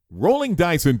Rolling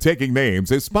Dice and Taking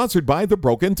Names is sponsored by The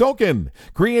Broken Token,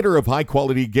 creator of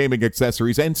high-quality gaming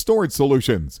accessories and storage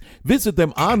solutions. Visit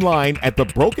them online at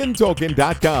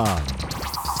thebrokentoken.com.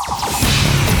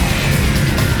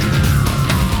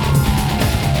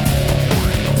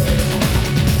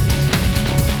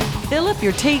 Fill up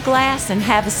your tea glass and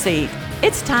have a seat.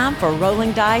 It's time for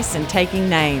Rolling Dice and Taking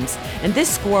Names. In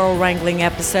this squirrel wrangling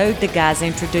episode, the guys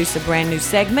introduce a brand new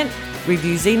segment,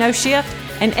 review XenoShift,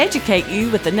 and educate you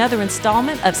with another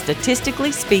installment of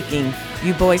Statistically Speaking.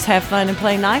 You boys have fun and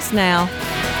play nice now.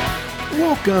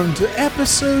 Welcome to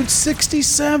episode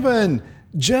 67.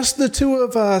 Just the two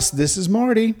of us. This is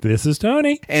Marty. This is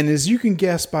Tony. And as you can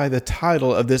guess by the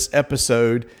title of this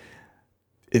episode,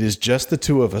 it is just the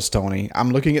two of us, Tony. I'm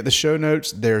looking at the show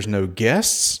notes. There's no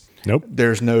guests. Nope.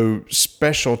 There's no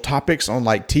special topics on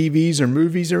like TVs or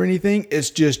movies or anything. It's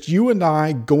just you and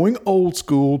I going old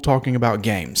school talking about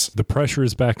games. The pressure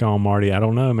is back on, Marty. I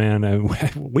don't know, man.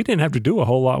 We didn't have to do a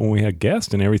whole lot when we had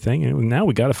guests and everything. And now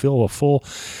we got to fill a full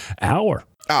hour.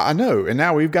 I know. And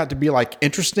now we've got to be like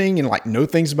interesting and like know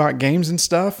things about games and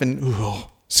stuff. And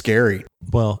scary.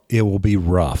 Well, it will be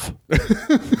rough.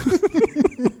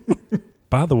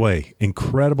 By the way,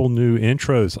 incredible new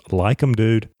intros. Like them,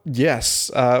 dude. Yes.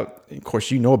 Of course,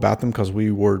 you know about them because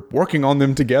we were working on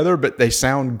them together, but they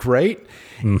sound great.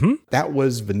 Mm-hmm. That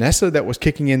was Vanessa that was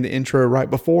kicking in the intro right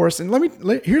before us. And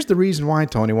here's the reason why,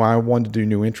 Tony, why I wanted to do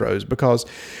new intros, because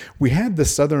we had the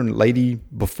Southern lady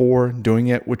before doing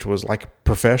it, which was like a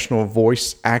professional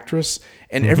voice actress,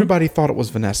 and everybody thought it was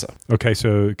Vanessa. Okay,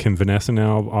 so can Vanessa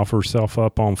now offer herself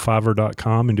up on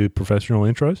Fiverr.com and do professional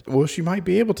intros? Well, she might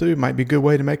be able to. It might be a good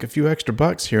way to make a few extra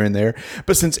bucks here and there.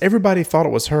 But since everybody thought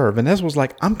it was her, Vanessa was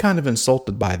like, I'm kind of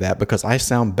insulted by that because I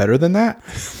sound better than that.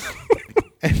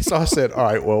 And so I said, all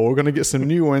right, well, we're going to get some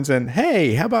new ones. And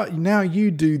hey, how about now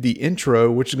you do the intro,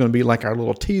 which is going to be like our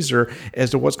little teaser as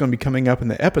to what's going to be coming up in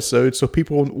the episode, so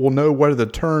people will know whether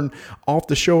to turn off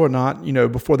the show or not,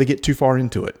 before they get too far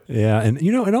into it. Yeah. And,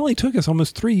 it only took us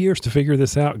almost 3 years to figure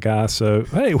this out, guys. So,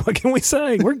 hey, what can we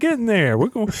say? We're getting there.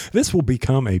 This will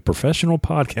become a professional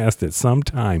podcast at some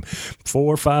time,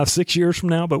 4, 5, 6 years from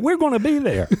now, but we're going to be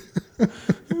there.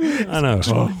 I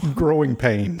know. Growing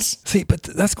pains. See, but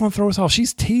that's going to throw us off.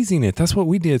 She's teasing it. That's what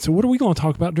we did. So what are we going to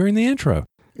talk about during the intro?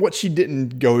 What she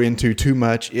didn't go into too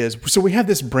much is, so we have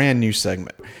this brand new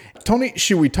segment. Tony,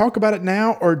 should we talk about it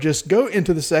now or just go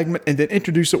into the segment and then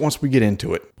introduce it once we get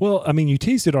into it? Well, I mean, you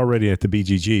teased it already at the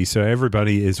BGG, so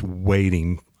everybody is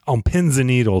waiting on pins and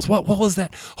needles. What was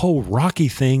that whole Rocky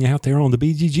thing out there on the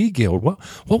BGG Guild? What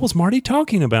was Marty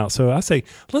talking about? So I say,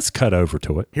 let's cut over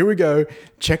to it. Here we go.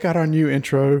 Check out our new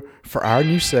intro for our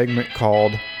new segment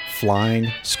called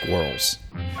Flying Squirrels.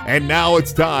 And now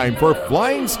it's time for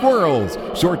Flying Squirrels,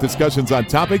 short discussions on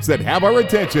topics that have our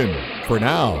attention. For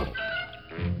now.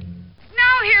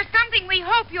 Now here's something we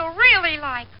hope you'll really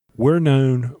like. We're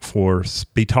known for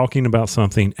be talking about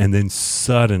something and then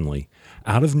suddenly,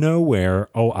 out of nowhere,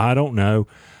 I don't know,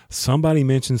 somebody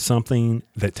mentions something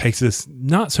that takes us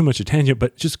not so much attention,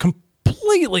 but just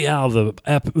completely out of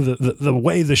the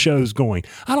way the show's going.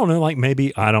 I don't know, like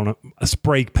maybe, a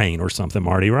spray paint or something,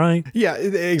 Marty, right? Yeah,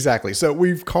 exactly. So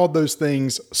we've called those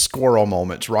things squirrel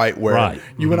moments, right? Where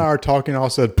you and I are talking, all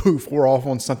of a sudden, poof, we're off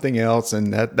on something else,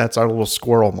 and that's our little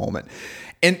squirrel moment.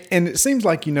 And it seems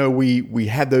like, we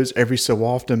had those every so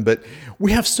often, but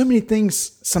we have so many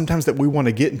things sometimes that we want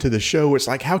to get into the show. It's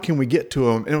like, how can we get to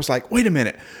them? And it was like, wait a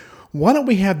minute. Why don't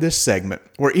we have this segment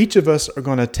where each of us are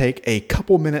going to take a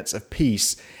couple minutes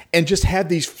apiece and just have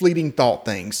these fleeting thought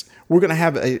things? We're going to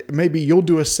have maybe you'll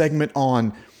do a segment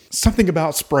on something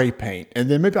about spray paint, and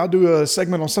then maybe I'll do a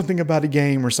segment on something about a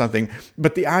game or something.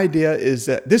 But the idea is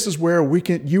that this is where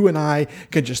you and I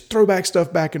can just throw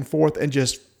back and forth and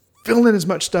just fill in as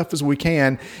much stuff as we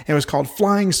can. And it was called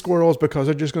Flying Squirrels because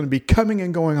they're just going to be coming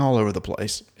and going all over the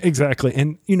place. Exactly.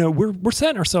 And, we're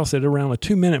setting ourselves at around a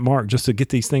 2-minute mark just to get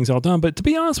these things all done. But to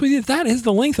be honest with you, that is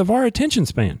the length of our attention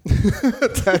span.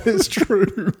 That is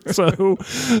true. So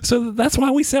that's why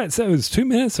we said, so it's 2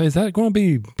 minutes. Is that going to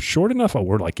be short enough? Oh,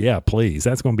 we're like, yeah, please.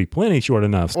 That's going to be plenty short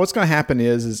enough. What's going to happen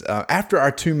is after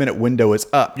our 2-minute window is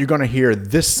up, you're going to hear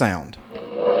this sound.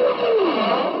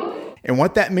 And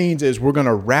what that means is we're going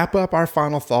to wrap up our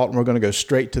final thought and we're going to go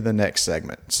straight to the next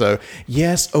segment. So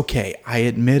yes, okay, I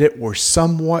admit it. We're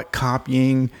somewhat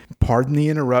copying Pardon the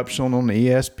Interruption on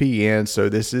ESPN. So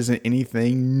this isn't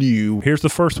anything new. Here's the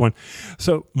first one.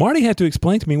 So Marty had to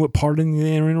explain to me what Pardon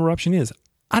the Interruption is.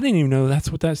 I didn't even know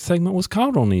that's what that segment was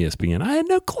called on ESPN. I had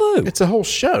no clue. It's a whole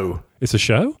show. It's a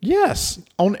show? Yes,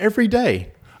 on every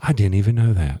day. I didn't even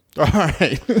know that. All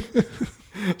right.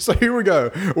 So here we go.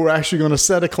 We're actually going to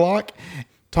set a clock.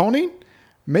 Tony,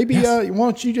 maybe Yes. why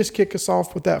don't you just kick us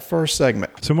off with that first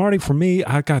segment? So, Marty, for me,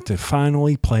 I got to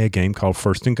finally play a game called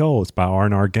First and Goal. It's by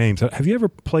R&R Games. Have you ever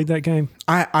played that game?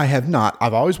 I have not.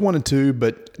 I've always wanted to,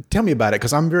 but tell me about it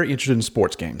because I'm very interested in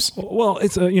sports games. Well,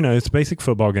 it's a it's a basic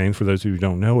football game for those who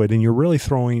don't know it, and you're really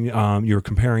throwing, you're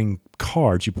comparing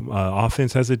cards.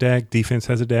 Offense has a deck, defense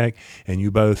has a deck, and you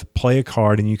both play a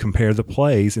card and you compare the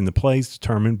plays, and the plays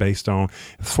determined based on,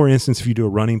 for instance, if you do a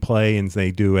running play and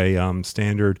they do a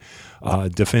standard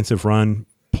defensive run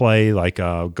play like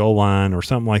a goal line or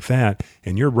something like that,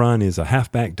 and your run is a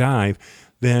halfback dive,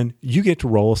 then you get to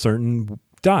roll a certain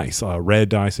dice, a red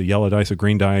dice, a yellow dice, a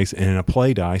green dice, and a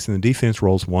play dice, and the defense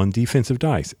rolls one defensive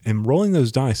dice. And rolling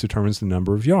those dice determines the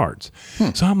number of yards.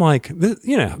 So I'm like,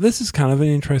 this is kind of an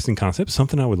interesting concept,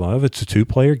 something I would love. It's a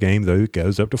 2-player game, though it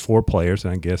goes up to 4 players,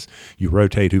 and I guess you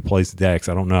rotate who plays the decks.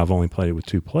 I don't know. I've only played it with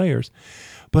 2 players.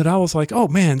 But I was like, oh,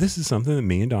 man, this is something that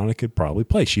me and Donna could probably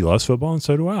play. She loves football, and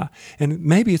so do I. And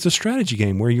maybe it's a strategy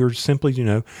game where you're simply,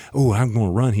 oh, I'm going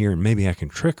to run here, and maybe I can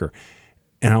trick her.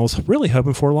 And I was really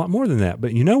hoping for a lot more than that.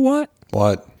 But you know what?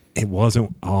 What? It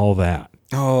wasn't all that.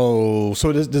 Oh,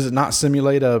 so does it not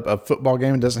simulate a football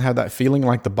game? It doesn't have that feeling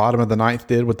like the bottom of the ninth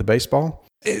did with the baseball?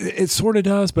 It sort of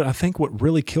does, but I think what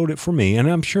really killed it for me, and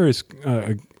I'm sure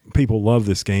people love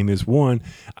this game, is one,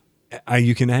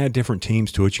 you can add different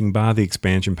teams to it. You can buy the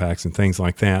expansion packs and things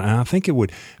like that. And I think it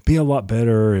would be a lot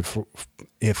better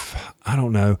if I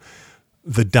don't know,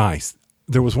 the dice.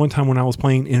 There was one time when I was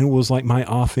playing, and it was like my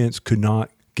offense could not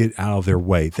get out of their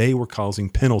way. They were causing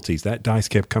penalties. That dice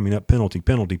kept coming up, penalty.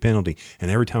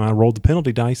 And every time I rolled the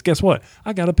penalty dice, guess what?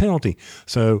 I got a penalty.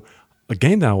 So a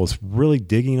game that I was really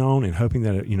digging on and hoping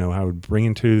that, I would bring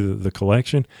into the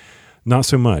collection, not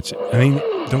so much. I mean,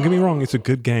 don't get me wrong, it's a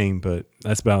good game, but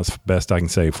that's about as best I can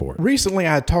say for it. Recently,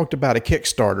 I had talked about a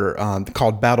Kickstarter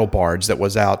called Battle Bards that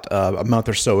was out a month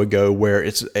or so ago, where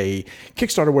it's a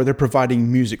Kickstarter where they're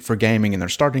providing music for gaming, and they're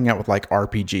starting out with like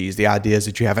RPGs. The idea is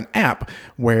that you have an app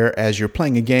where as you're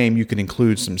playing a game, you can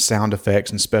include some sound effects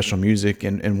and special music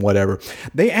and whatever.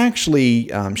 They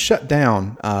actually shut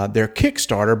down their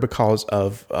Kickstarter because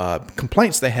of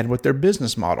complaints they had with their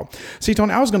business model. See,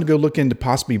 Tony, I was going to go look into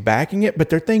possibly backing it, but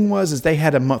their thing was they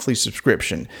had a monthly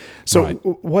subscription. So Right.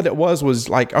 What it was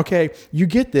like, okay, you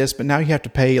get this, but now you have to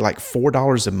pay like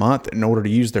 $4 a month in order to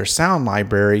use their sound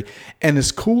library. And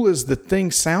as cool as the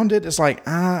thing sounded, it's like,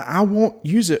 I won't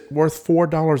use it worth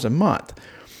 $4 a month.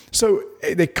 So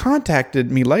they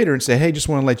contacted me later and said, hey, just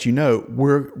want to let you know,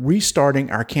 we're restarting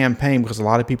our campaign because a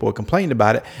lot of people have complained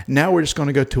about it. Now we're just going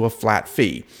to go to a flat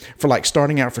fee. For like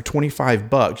starting out for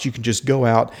 $25, you can just go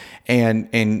out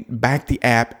and back the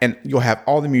app, and you'll have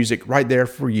all the music right there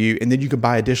for you. And then you can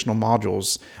buy additional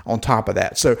modules on top of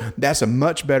that. So that's a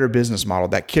much better business model.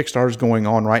 That Kickstarter is going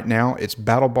on right now. It's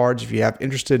Battle Bards. If you have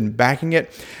interested in backing it,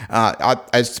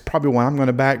 it's probably one I'm going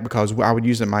to back because I would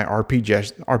use it in my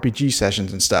RPG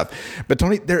sessions and stuff. But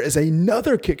Tony, there is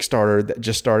another Kickstarter that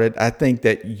just started, I think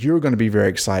that you're going to be very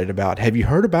excited about. Have you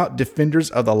heard about Defenders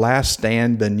of the Last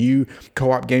Stand, the new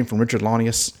co-op game from Richard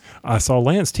Launius? I saw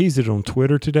Lance tease it on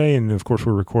Twitter today, and of course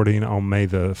we're recording on May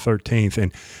the 13th,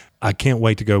 and I can't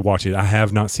wait to go watch it. I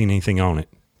have not seen anything on it.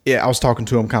 Yeah, I was talking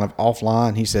to him kind of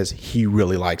offline. He says he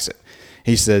really likes it.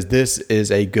 He says this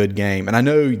is a good game. And I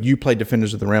know you play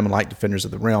Defenders of the Realm and like Defenders of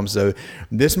the Realm, so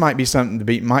this might be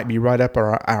something might be right up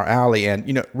our alley. And,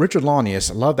 Richard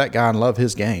Launius, I love that guy and love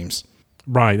his games.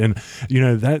 Right. And,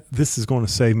 that this is going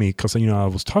to save me because, I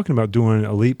was talking about doing an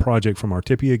Elite project from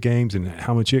Artipia Games and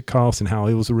how much it costs and how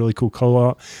it was a really cool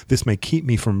co-op. This may keep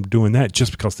me from doing that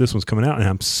just because this one's coming out. And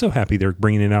I'm so happy they're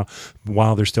bringing it out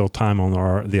while there's still time on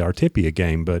the Artipia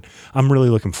game. But I'm really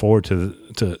looking forward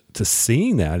to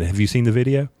seeing that. Have you seen the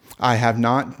video? I have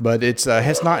not, but it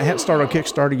hasn't started on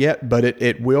Kickstarter yet, but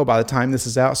it will by the time this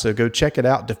is out. So go check it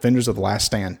out, Defenders of the Last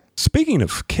Stand. Speaking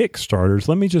of Kickstarters,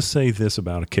 let me just say this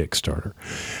about a Kickstarter.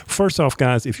 First off,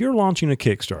 guys, if you're launching a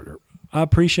Kickstarter, I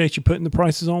appreciate you putting the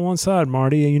prices on one side,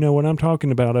 Marty. You know what I'm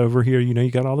talking about over here.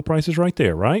 You got all the prices right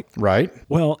there, right? Right.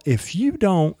 Well, if you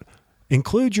don't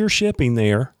include your shipping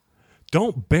there,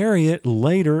 don't bury it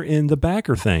later in the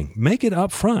backer thing. Make it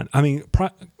up front. I mean,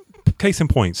 case in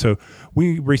point. So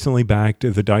we recently backed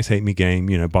the Dice Hate Me game,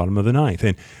 bottom of the ninth.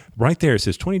 And right there, it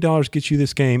says $20 gets you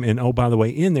this game. And oh, by the way,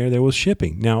 in there was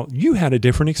shipping. Now, you had a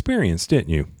different experience, didn't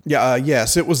you? Yeah,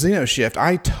 yes, it was XenoShift.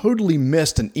 I totally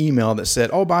missed an email that said,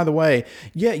 oh, by the way,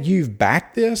 yeah, you've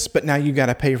backed this, but now you got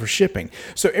to pay for shipping.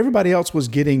 So everybody else was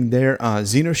getting their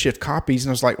XenoShift copies.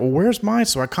 And I was like, well, where's mine?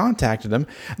 So I contacted them.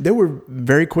 They were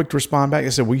very quick to respond back.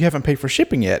 They said, well, you haven't paid for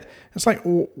shipping yet. It's like,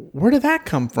 well, where did that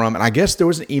come from? And I guess there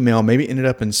was an email email. Maybe it ended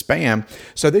up in spam.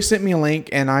 So they sent me a link,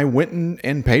 and I went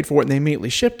and paid for it, and they immediately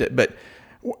shipped it. But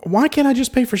why can't I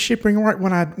just pay for shipping right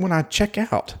when I check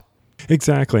out?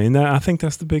 Exactly. And I think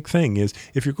that's the big thing is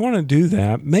if you're going to do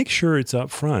that, make sure it's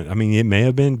up front. I mean, it may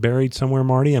have been buried somewhere,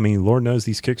 Marty. I mean, Lord knows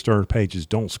these Kickstarter pages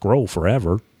don't scroll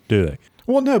forever, do they?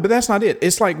 Well, no, but that's not it.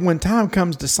 It's like when time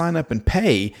comes to sign up and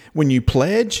pay, when you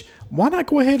pledge, why not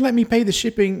go ahead and let me pay the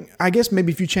shipping? I guess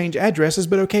maybe if you change addresses,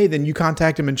 but okay, then you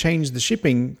contact them and change the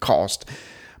shipping cost.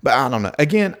 But I don't know.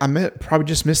 Again, probably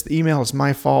just missed the email. It's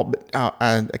my fault,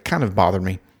 but it kind of bothered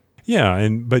me. Yeah,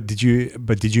 but did you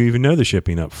even know the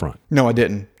shipping up front? No, I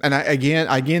didn't. And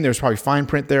again, there's probably fine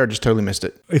print there. I just totally missed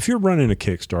it. If you're running a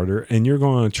Kickstarter and you're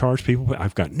going to charge people,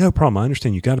 I've got no problem. I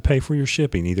understand you got to pay for your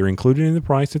shipping, either included in the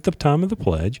price at the time of the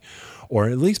pledge, or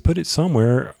at least put it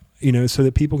somewhere, so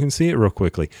that people can see it real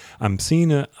quickly. I'm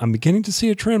beginning to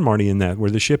see a trend, Marty, in that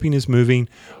where the shipping is moving.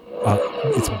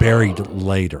 It's buried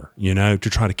later, to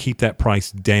try to keep that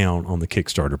price down on the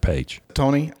Kickstarter page.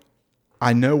 Tony,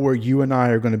 I know where you and I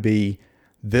are going to be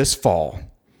this fall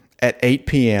at 8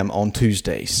 p.m. on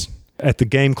Tuesdays. At the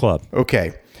Game Club.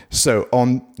 Okay. So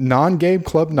on non-Game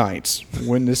Club nights,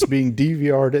 when this is being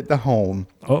DVR'd at the home.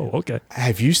 Oh, okay.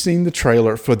 Have you seen the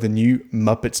trailer for the new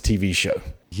Muppets TV show?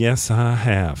 Yes, I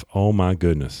have. Oh, my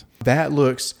goodness. That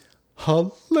looks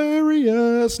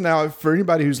hilarious. Now, for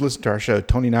anybody who's listened to our show,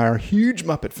 Tony and I are huge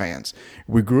Muppet fans.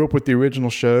 We grew up with the original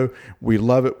show. We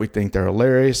love it. We think they're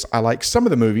hilarious. I like some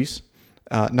of the movies.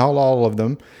 Not all of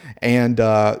them. And so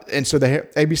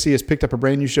ABC has picked up a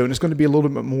brand new show, and it's going to be a little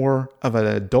bit more of an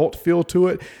adult feel to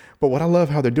it. But what I love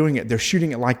how they're doing it, they're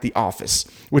shooting it like The Office,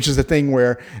 which is the thing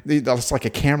where it's like a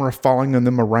camera following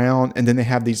them around, and then they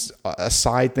have these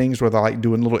side things where they're like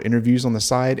doing little interviews on the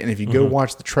side. And if you go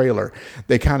watch the trailer,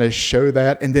 they kind of show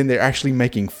that, and then they're actually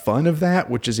making fun of that,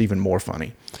 which is even more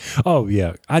funny. Oh,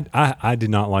 yeah. I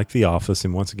did not like The Office,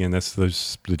 and once again, that's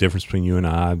the difference between you and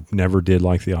I. I never did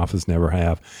like The Office, never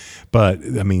have. But,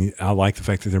 I mean, I like the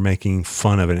fact that they're making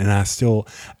fun of it, and I still...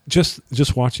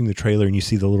 Just watching the trailer and you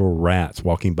see the little rats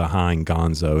walking behind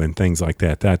Gonzo and things like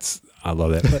that. I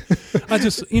love that. But I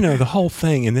just, the whole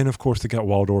thing. And then, of course, they got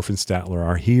Waldorf and Statler,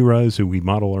 our heroes who we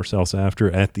model ourselves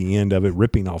after at the end of it,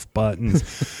 ripping off buttons.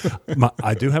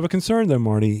 I do have a concern, though,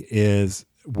 Marty, is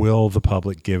will the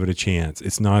public give it a chance?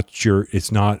 It's not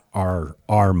our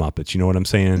Muppets. You know what I'm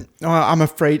saying? I'm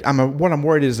afraid, what I'm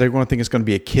worried is they're going to think it's going to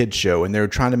be a kid show, and they're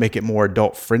trying to make it more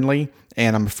adult friendly.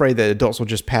 And I'm afraid that adults will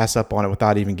just pass up on it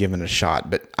without even giving it a shot.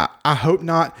 But I hope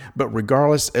not. But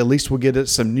regardless, at least we'll get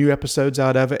some new episodes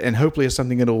out of it. And hopefully it's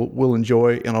something that we'll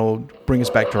enjoy, and it'll bring us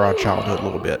back to our childhood a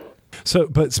little bit. So,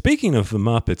 but speaking of the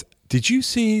Muppets, did you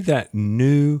see that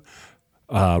new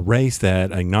race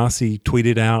that Ignacy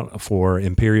tweeted out for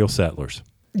Imperial Settlers?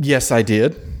 Yes, I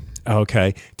did.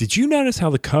 Okay. Did you notice how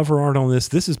the cover art on this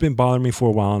has been bothering me for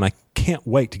a while, and I can't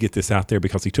wait to get this out there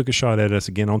because he took a shot at us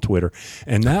again on Twitter,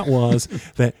 and that was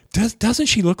that doesn't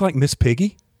she look like Miss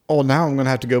Piggy? Oh, now I'm going to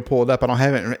have to go pull it up. I don't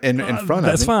have it in front of me.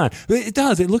 That's fine. It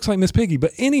does. It looks like Miss Piggy.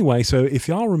 But anyway, so if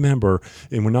y'all remember,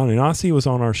 and when Ignacy was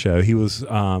on our show, he was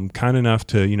kind enough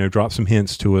to, drop some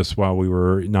hints to us while we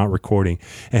were not recording.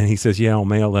 And he says, on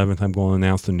May 11th, I'm going to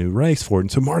announce the new race for it.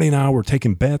 And so Marty and I were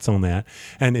taking bets on that.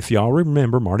 And if y'all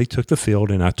remember, Marty took the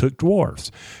field and I took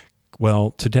dwarves.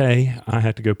 Well, today I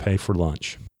had to go pay for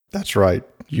lunch. That's right.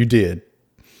 You did.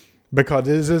 Because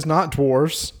this is not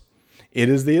dwarves. It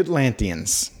is the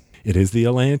Atlanteans. It is the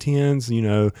Atlanteans,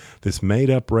 this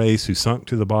made-up race who sunk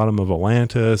to the bottom of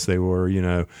Atlantis. They were,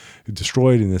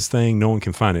 destroyed in this thing. No one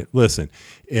can find it. Listen,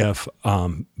 if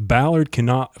Ballard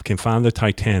can find the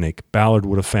Titanic, Ballard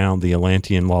would have found the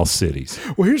Atlantean lost cities.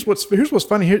 Well, here's what's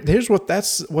funny.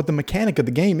 That's what the mechanic of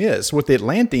the game is. With the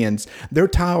Atlanteans, their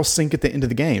tiles sink at the end of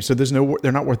the game, so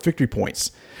they're not worth victory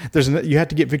points. You have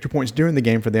to get victory points during the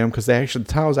game for them because the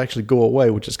tiles actually go away,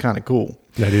 which is kind of cool.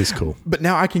 That is cool. But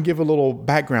now I can give a little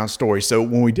background story. So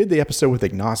when we did the episode with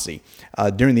Ignacy,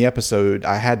 during the episode,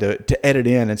 I had to edit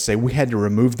in and say we had to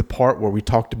remove the part where we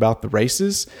talked about the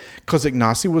races because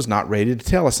Ignacy was not ready to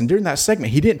tell us. And during that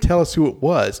segment, he didn't tell us who it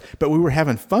was, but we were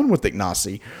having fun with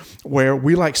Ignacy where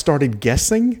we started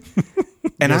guessing.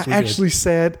 And yes, I actually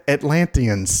said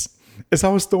Atlanteans. As I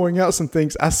was throwing out some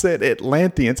things, I said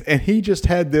Atlanteans, and he just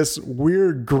had this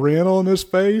weird grin on his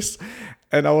face.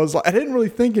 And I was like, I didn't really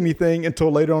think anything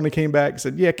until later on he came back and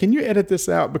said, yeah, can you edit this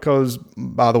out? Because,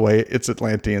 by the way, it's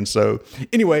Atlantean. So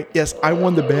anyway, yes, I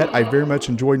won the bet. I very much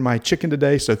enjoyed my chicken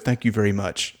today, so thank you very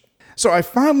much. So I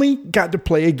finally got to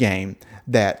play a game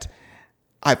that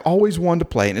I've always wanted to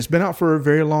play, and it's been out for a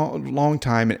very long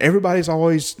time, and everybody's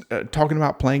always talking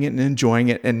about playing it and enjoying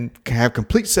it and have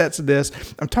complete sets of this.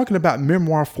 I'm talking about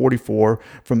Memoir 44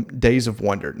 from Days of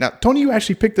Wonder. Now, Tony, you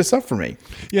actually picked this up for me.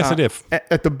 Yes, I did.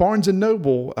 At the Barnes &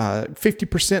 Noble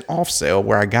 50% off sale,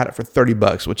 where I got it for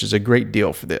 $30, which is a great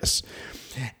deal for this.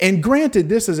 And granted,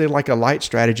 this is like a light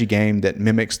strategy game that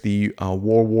mimics the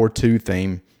World War II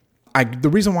theme. The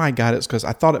reason why I got it is because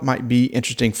I thought it might be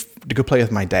interesting to go play with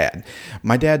my dad.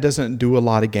 My dad doesn't do a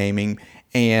lot of gaming,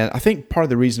 and I think part of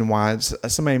the reason why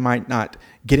somebody might not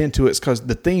get into it is because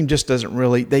the theme just doesn't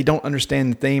really, they don't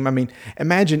understand the theme. I mean,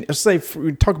 imagine, let's say,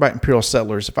 we talk about Imperial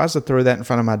Settlers. If I was to throw that in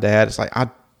front of my dad, it's like,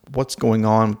 what's going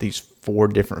on with these 4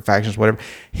 different factions, whatever.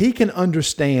 He can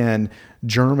understand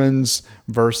Germans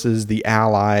versus the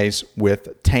Allies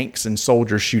with tanks and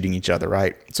soldiers shooting each other,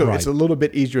 right? So It's a little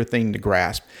bit easier thing to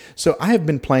grasp. So I have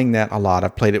been playing that a lot.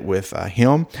 I've played it with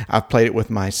him. I've played it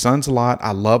with my sons a lot.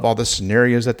 I love all the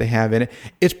scenarios that they have in it.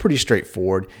 It's pretty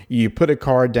straightforward. You put a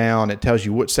card down. It tells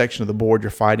you what section of the board you're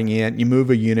fighting in. You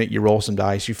move a unit. You roll some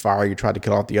dice. You fire. You try to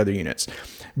kill off the other units.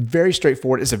 Very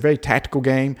straightforward. It's a very tactical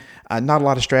game. Not a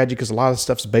lot of strategy because a lot of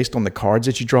stuff's based on the cards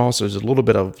that you draw. So there's a little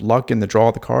bit of luck in the draw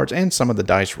of the cards and some of the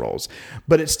dice rolls.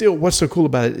 But it's still, what's so cool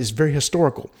about it is very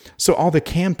historical. So all the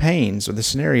campaigns or the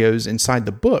scenarios inside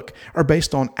the book are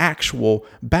based on actual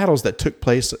battles that took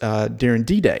place during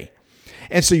D-Day.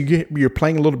 And so you're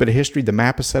playing a little bit of history. The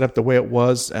map is set up the way it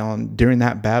was during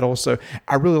that battle. So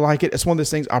I really like it. It's one of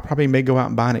those things I probably may go out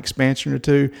and buy an expansion or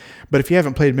 2. But if you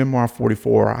haven't played Memoir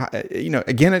 44,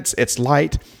 again, it's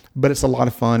light, but it's a lot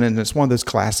of fun. And it's one of those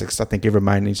classics I think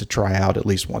everybody needs to try out at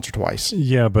least once or twice.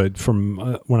 Yeah, but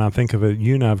from when I think of it,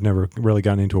 you and I have never really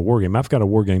gotten into a war game. I've got a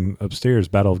war game upstairs,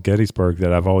 Battle of Gettysburg,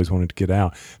 that I've always wanted to get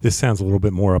out. This sounds a little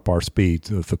bit more up our speed,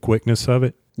 the quickness of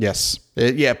it. Yes.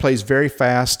 It plays very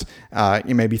fast.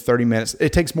 Maybe 30 minutes.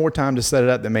 It takes more time to set it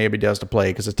up than maybe it does to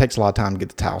play because it takes a lot of time to get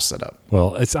the tile set up.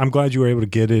 Well, I'm glad you were able to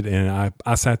get it. And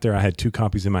I sat there. I had 2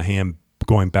 copies in my hand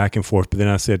going back and forth. But then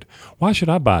I said, why should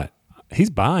I buy it? He's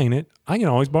buying it. I can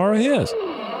always borrow his.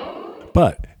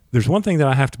 But there's one thing that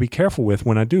I have to be careful with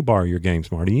when I do borrow your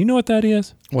games, Marty. You know what that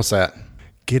is? What's that?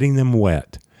 Getting them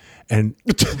wet. And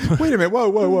wait a minute.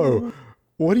 Whoa.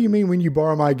 What do you mean when you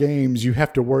borrow my games, you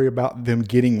have to worry about them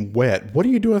getting wet? What are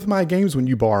you doing with my games when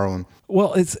you borrow them?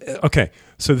 Well, it's okay.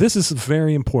 So this is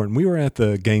very important. We were at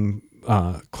the game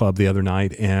club the other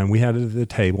night, and we had it at the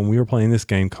table, and we were playing this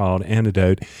game called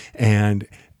Antidote, and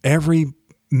every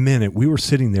minute we were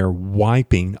sitting there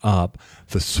wiping up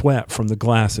the sweat from the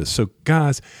glasses. So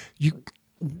guys, you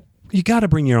got to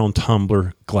bring your own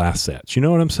tumbler glass sets. You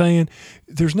know what I'm saying?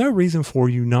 There's no reason for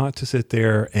you not to sit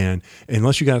there and,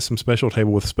 unless you got some special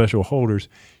table with special holders,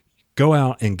 go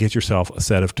out and get yourself a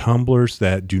set of tumblers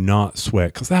that do not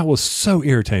sweat, because that was so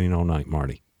irritating all night,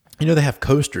 Marty. They have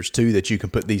coasters too that you can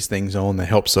put these things on that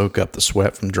help soak up the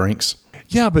sweat from drinks.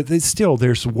 Yeah, but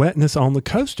there's wetness on the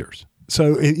coasters.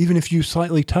 So even if you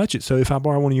slightly touch it, so if I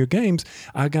borrow one of your games,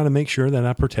 I got to make sure that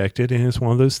I protect it, and it's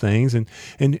one of those things.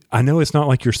 And I know it's not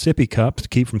like your sippy cups to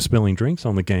keep from spilling drinks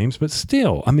on the games, but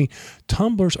still, I mean,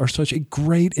 tumblers are such a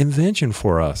great invention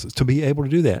for us to be able to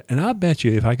do that. And I bet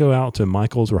you if I go out to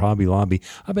Michael's or Hobby Lobby,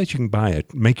 I bet you can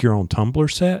make your own tumbler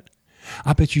set.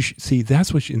 I bet you see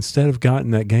that's what instead of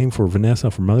gotten that game for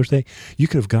Vanessa for Mother's Day, you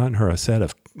could have gotten her a set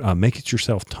of make it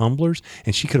yourself tumblers,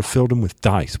 and she could have filled them with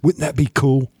dice. Wouldn't that be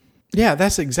cool? Yeah,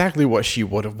 that's exactly what she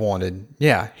would have wanted.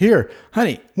 Yeah, here,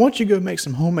 honey, why don't you go make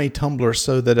some homemade tumblers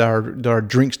so that our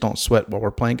drinks don't sweat while we're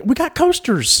playing? We got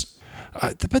coasters.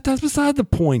 But that's beside the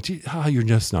point. You're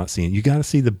just not seeing. You got to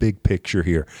see the big picture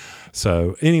here.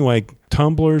 So anyway,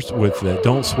 tumblers with that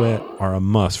don't sweat are a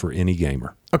must for any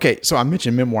gamer. Okay, so I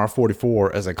mentioned Memoir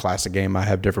 44 as a classic game I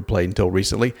have never played until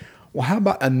recently. Well, how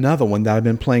about another one that I've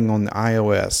been playing on the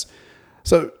iOS?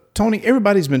 So, Tony,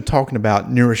 everybody's been talking about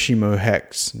Neuroshima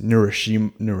Hex.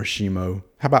 Neuroshima.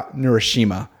 How about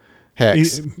Neuroshima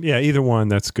Hex? Either one.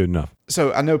 That's good enough.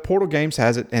 So I know Portal Games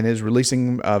has it and is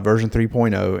releasing version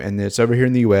 3.0, and it's over here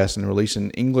in the US and releasing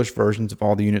English versions of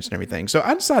all the units and everything. So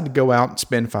I decided to go out and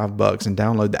spend $5 and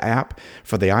download the app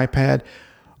for the iPad.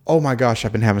 Oh my gosh,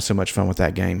 I've been having so much fun with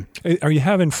that game. Are you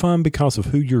having fun because of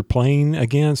who you're playing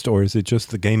against, or is it just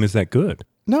the game is that good?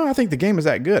 No, I think the game is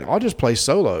that good. I'll just play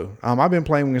solo. I've been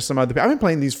playing with some other people. I've been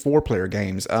playing these 4-player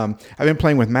games. I've been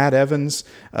playing with Matt Evans,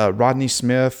 Rodney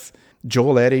Smith,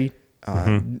 Joel Eddy,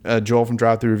 Joel from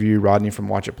Drive Thru Review, Rodney from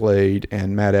Watch It Played,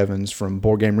 and Matt Evans from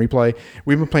Board Game Replay.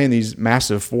 We've been playing these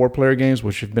massive 4-player games,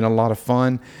 which have been a lot of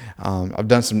fun. I've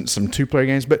done some 2-player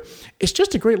games, but it's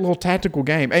just a great little tactical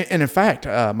game. And in fact,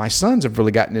 my sons have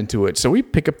really gotten into it. So we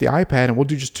pick up the iPad and we'll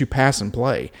do just 2 pass and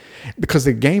play because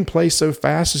the game plays so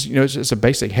fast. It's a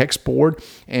basic hex board,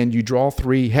 and you draw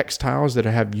 3 hex tiles that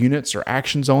have units or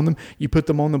actions on them. You put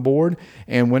them on the board,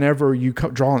 and whenever you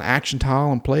draw an action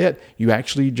tile and play it, you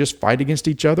actually just fight against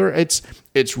each other.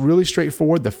 It's really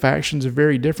straightforward. The factions are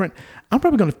very different. I'm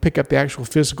probably going to pick up the actual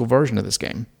physical version of this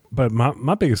game. But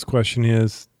my biggest question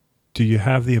is, do you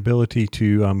have the ability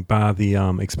to buy the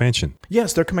expansion?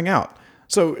 Yes, they're coming out.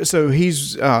 So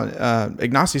he's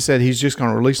Ignacy said he's just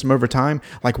going to release them over time.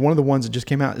 Like one of the ones that just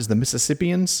came out is the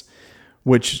Mississippians,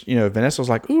 which Vanessa was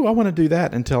like, "Ooh, I want to do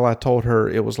that," until I told her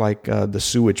it was like the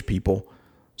sewage people.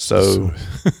 So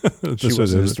she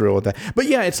wasn't as thrilled with that. But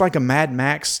yeah, it's like a Mad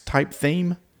Max type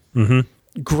theme.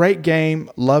 Mm-hmm. Great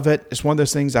game. Love it. It's one of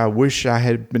those things I wish I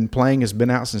had been playing. It's been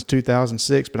out since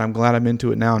 2006, but I'm glad I'm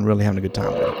into it now and really having a good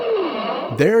time with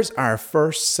it. There's our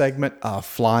first segment of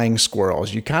Flying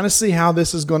Squirrels. You kind of see how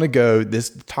this is going to go.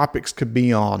 This topics could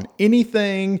be on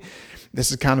anything. This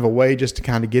is kind of a way just to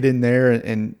kind of get in there.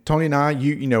 And Tony and I,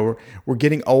 we're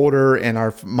getting older and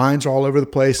our minds are all over the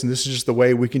place. And this is just the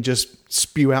way we can just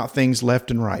spew out things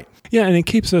left and right. Yeah, and it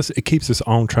keeps us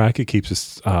on track. It keeps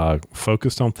us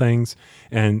focused on things.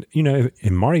 And,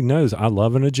 and Marty knows I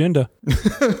love an agenda.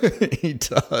 He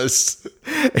does.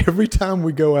 Every time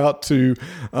we go out to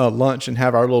lunch and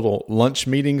have our little lunch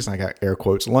meetings, I got air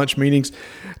quotes, lunch meetings,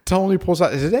 Tony pulls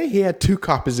out. Today he had 2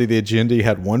 copies of the agenda. He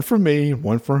had one for me,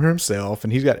 one for himself,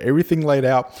 and he's got everything laid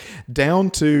out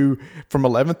down to from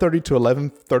 11:30 to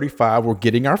 11:35. We're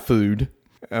getting our food.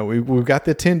 We've got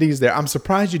the attendees there. I'm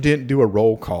surprised you didn't do a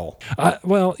roll call. I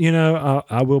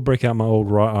will break out my old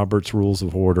Robert's Rules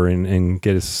of Order and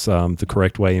get us the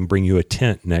correct way and bring you a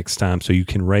tent next time so you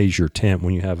can raise your tent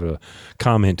when you have a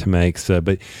comment to make.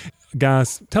 But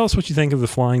guys, tell us what you think of the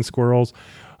Flying Squirrels.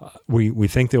 We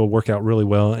think they'll work out really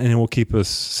well, and it will keep us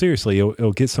seriously.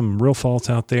 It'll get some real thoughts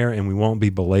out there, and we won't be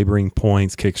belaboring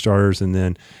points, Kickstarters, and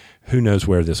then who knows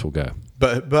where this will go.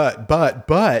 But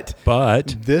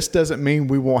this doesn't mean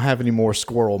we won't have any more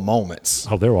squirrel moments.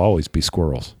 Oh, there will always be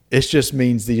squirrels. It just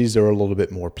means these are a little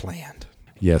bit more planned.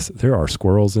 Yes, there are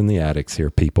squirrels in the attics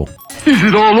here, people. Is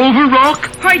it all over,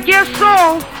 Rock? I guess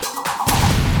so.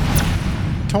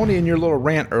 Tony, in your little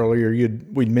rant earlier,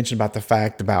 we'd mentioned about the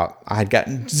fact about I had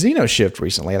gotten XenoShift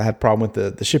recently, and I had a problem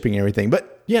with the shipping and everything.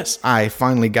 But yes, I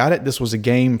finally got it. This was a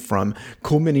game from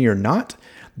Cool Mini or Not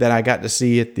that I got to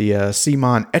see at the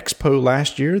CMON Expo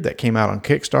last year that came out on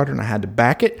Kickstarter, and I had to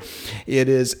back it. It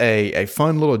is a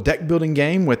fun little deck building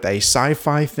game with a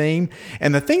sci-fi theme.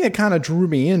 And the thing that kind of drew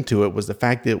me into it was the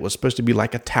fact that it was supposed to be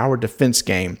like a tower defense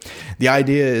game. The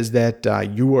idea is that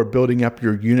you are building up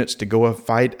your units to go and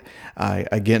fight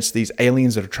against these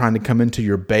aliens that are trying to come into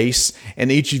your base. And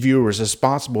each of you is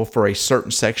responsible for a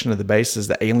certain section of the base as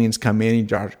the aliens come in and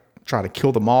try to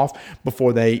kill them off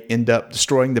before they end up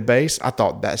destroying the base. I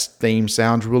thought that theme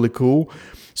sounds really cool,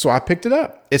 so I picked it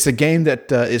up. It's a game that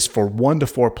is for 1 to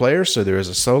 4 players, so there is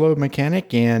a solo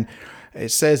mechanic, and it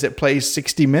says it plays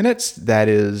 60 minutes. That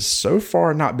is so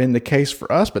far not been the case for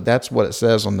us, but that's what it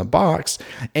says on the box.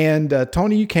 And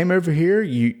Tony, you came over here.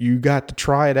 You got to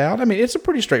try it out. I mean, it's a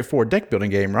pretty straightforward deck building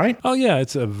game, right? Oh, yeah.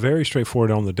 It's a very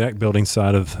straightforward on the deck building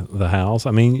side of the house.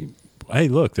 I mean, hey,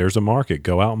 look, there's a market.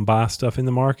 Go out and buy stuff in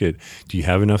the market. Do you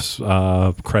have enough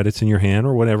credits in your hand,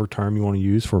 or whatever term you want to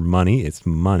use for money? It's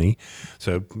money.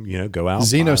 So, go out.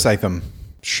 Xenocythum.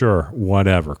 Sure,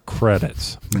 whatever.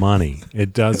 Credits, money.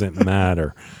 It doesn't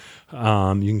matter. You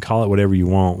can call it whatever you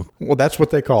want. Well, that's what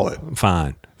they call it.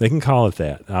 Fine. They can call it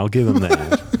that. I'll give them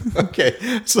that. Okay.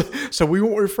 So we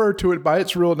won't refer to it by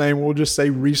its real name. We'll just say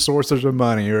resources of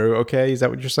money. Or okay, is that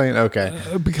what you're saying? Okay.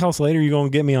 Because later you're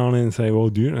going to get me on it and say, well,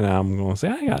 dude, and I'm going to say,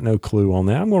 I got no clue on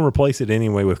that. I'm going to replace it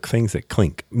anyway with things that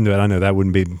clink. But I know that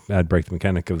wouldn't be, I'd break the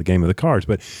mechanic of the game of the cards.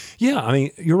 But yeah, I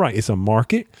mean, you're right. It's a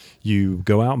market. You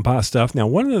go out and buy stuff. Now,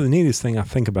 one of the neatest thing I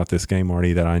think about this game,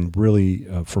 Marty, that I really,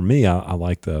 for me, I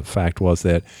like the fact was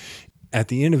that at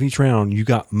the end of each round, you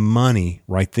got money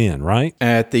right then, right?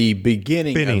 At the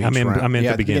beginning of each round. I meant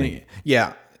the beginning.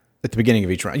 Yeah, at the beginning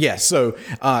of each round. Yeah, so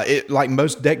like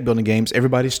most deck building games,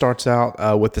 everybody starts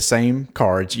out with the same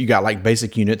cards. You got like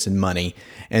basic units and money,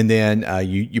 and then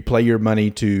you play your money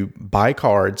to buy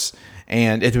cards.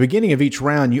 And at the beginning of each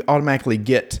round, you automatically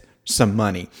get some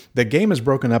money. The game is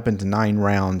broken up into 9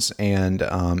 rounds, and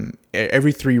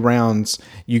every 3 rounds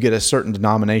you get a certain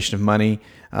denomination of money.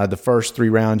 The first 3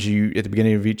 rounds, at the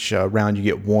beginning of each round, you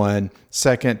get 1.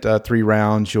 Second 3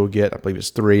 rounds, you'll get, I believe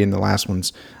it's 3, and the last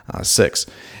one's 6.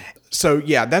 So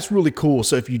yeah, that's really cool.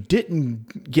 So if you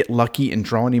didn't get lucky and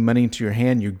draw any money into your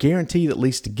hand, you're guaranteed at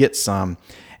least to get some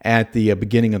at the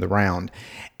beginning of the round.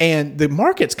 And the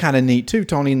market's kind of neat too,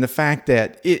 Tony, in the fact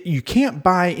that you can't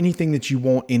buy anything that you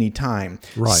want anytime.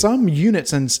 Right. Some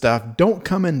units and stuff don't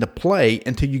come into play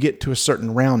until you get to a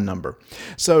certain round number.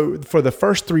 So for the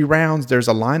first 3 rounds, there's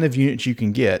a line of units you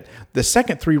can get. The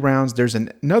second 3 rounds, there's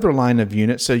another line of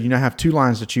units. So you now have 2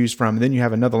 lines to choose from. And then you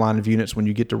have another line of units when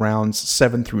you get to rounds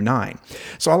 7 through 9.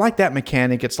 So I like that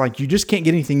mechanic. It's like you just can't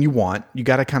get anything you want. You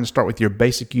got to kind of start with your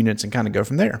basic units and kind of go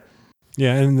from there.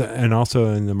 Yeah, and also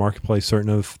in the marketplace,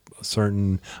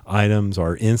 certain items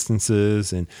are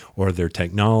instances or their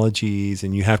technologies,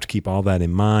 and you have to keep all that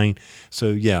in mind. So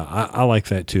yeah, I like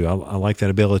that too. I like that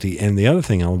ability. And the other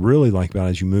thing I really like about it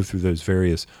as you move through those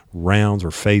various rounds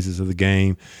or phases of the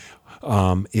game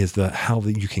is how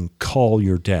you can call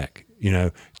your deck.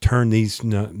 Turn these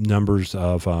numbers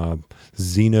of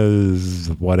Xenosatham.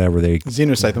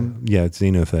 Yeah,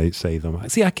 Xenosatham.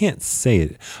 See, I can't say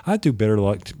it. I do better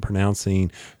luck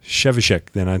pronouncing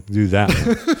Shevchik than I do that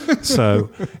one. So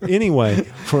anyway,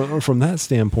 from that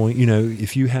standpoint,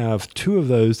 if you have 2 of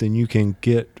those, then you can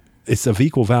get. It's of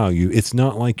equal value. It's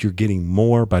not like you're getting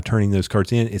more by turning those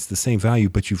cards in. It's the same value,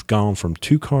 but you've gone from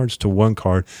 2 cards to 1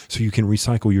 card, so you can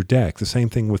recycle your deck. The same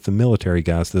thing with the military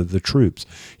guys, the troops.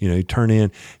 You turn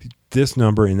in this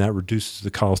number, and that reduces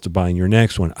the cost of buying your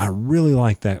next one. I really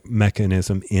like that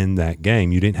mechanism in that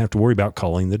game. You didn't have to worry about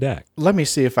culling the deck. Let me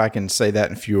see if I can say that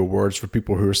in fewer words for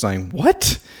people who are saying,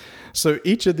 what? So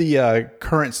each of the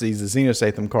currencies, the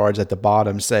Xenosatham cards at the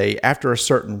bottom say after a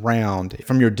certain round,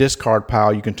 from your discard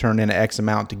pile, you can turn in X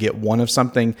amount to get 1 of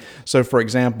something. So for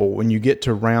example, when you get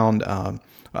to round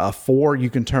 4, you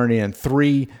can turn in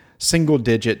 3 single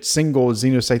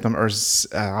Xenosatham,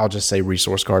 or I'll just say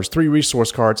resource cards, 3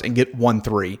 resource cards and get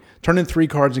 1/3. Turn in 3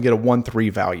 cards and get a 1/3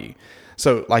 value.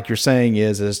 So like you're saying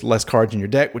there's less cards in your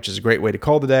deck, which is a great way to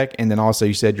call the deck. And then also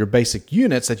you said your basic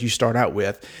units that you start out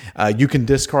with, you can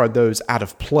discard those out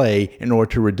of play in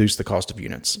order to reduce the cost of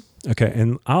units. Okay,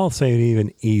 and I'll say it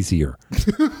even easier.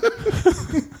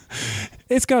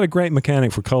 It's got a great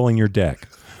mechanic for culling your deck.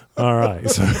 All right,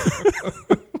 so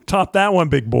top that one,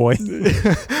 big boy.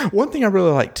 One thing I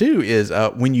really like too is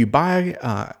when you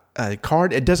buy a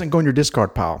card, it doesn't go in your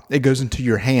discard pile. It goes into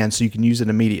your hand so you can use it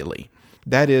immediately.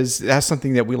 That's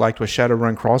something that we liked with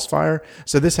Shadowrun Crossfire.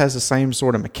 So this has the same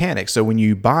sort of mechanic. So when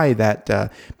you buy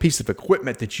that piece of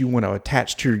equipment that you want to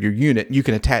attach to your unit, you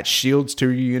can attach shields to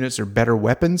your units or better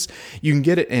weapons. You can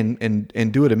get it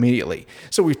and do it immediately.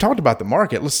 So we've talked about the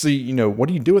market. Let's see, what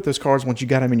do you do with those cards once you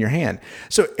got them in your hand?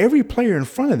 So every player in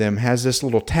front of them has this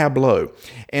little tableau,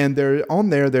 and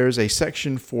there's a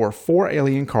section for 4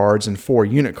 alien cards and 4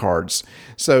 unit cards.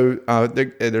 So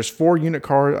there's 4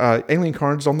 alien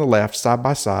cards on the left side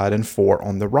by side and 4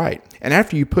 on the right. And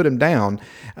after you put them down,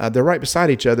 they're right beside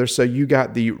each other. So you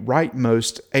got the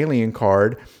rightmost alien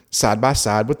card side by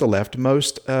side with the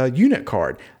leftmost unit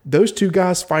card. Those 2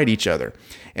 guys fight each other.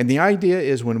 And the idea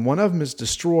is when one of them is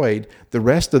destroyed, the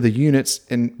rest of the units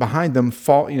behind them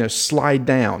slide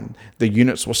down. The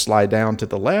units will slide down to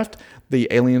the left. The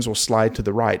aliens will slide to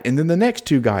the right. And then the next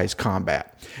 2 guys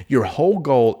combat. Your whole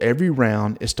goal every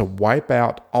round is to wipe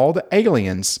out all the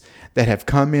aliens that have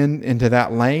come into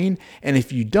that lane. And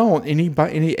if you don't,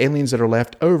 any aliens that are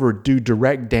left over do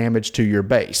direct damage to your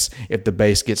base. If the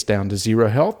base gets down to 0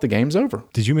 health, the game's over.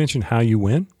 Did you mention how you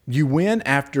win? You win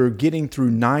after getting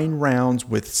through 9 rounds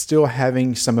with still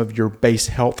having some of your base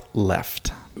health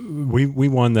left. We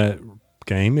won that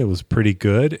game. It was pretty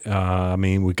good.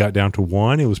 We got down to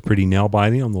 1. It was pretty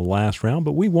nail-biting on the last round,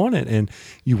 but we won it, and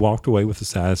you walked away with a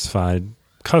satisfied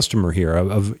customer here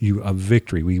of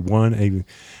victory. We won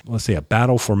a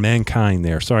battle for mankind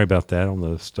there. Sorry about that on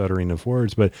the stuttering of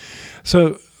words. But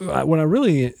so what I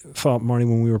really thought, Marty,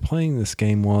 when we were playing this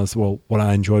game was, what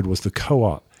I enjoyed was the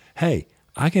co-op. Hey,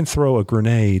 I can throw a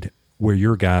grenade where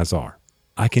your guys are.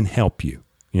 I can help you,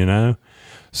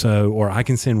 So, or I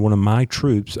can send one of my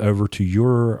troops over to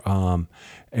your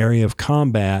area of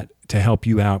combat to help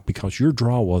you out because your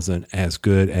draw wasn't as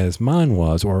good as mine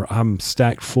was, or I'm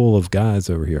stacked full of guys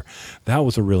over here. That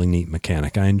was a really neat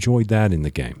mechanic. I enjoyed that in the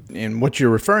game. And what you're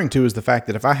referring to is the fact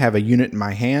that if I have a unit in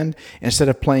my hand, instead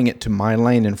of playing it to my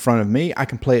lane in front of me, I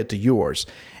can play it to yours.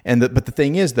 But the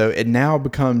thing is, though, it now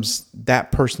becomes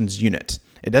that person's unit.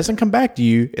 It doesn't come back to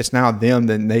you. It's now them,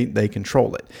 then they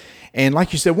control it. And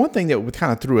like you said, one thing that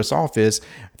kind of threw us off is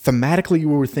thematically we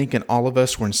were thinking all of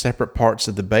us were in separate parts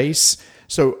of the base.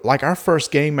 So like our first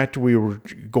game after we were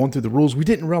going through the rules, we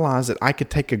didn't realize that I could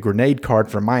take a grenade card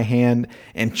from my hand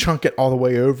and chunk it all the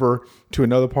way over to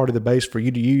another part of the base for you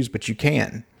to use, but you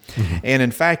can. Mm-hmm. And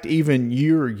in fact, even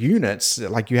your units,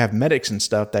 like you have medics and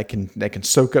stuff that can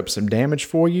soak up some damage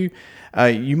for you.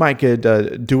 You might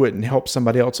could do it and help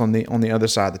somebody else on the other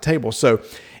side of the table. So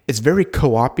it's very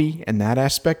co-op-y in that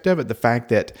aspect of it. The fact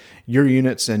that your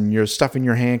units and your stuff in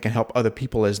your hand can help other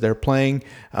people as they're playing,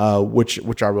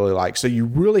 which I really like. So you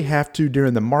really have to,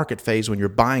 during the market phase when you're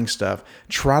buying stuff,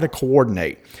 try to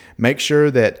coordinate. Make sure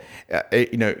that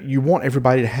you want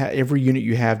everybody to have every unit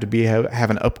you have to have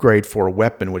an upgrade for a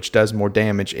weapon, which does more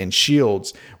damage, and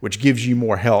shields, which gives you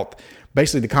more health.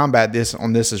 Basically, the combat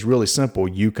on this is really simple.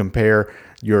 You compare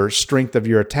your strength of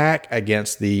your attack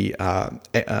against the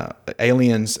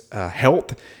alien's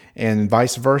health, and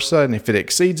vice versa. And if it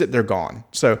exceeds it, they're gone.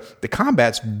 So the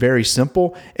combat's very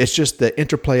simple. It's just the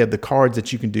interplay of the cards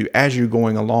that you can do as you're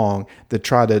going along to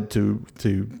try to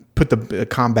put the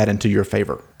combat into your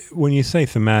favor. When you say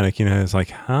thematic, it's like,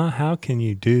 how can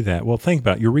you do that? Well, think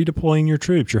about it. You're redeploying your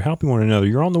troops. You're helping one another.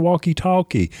 You're on the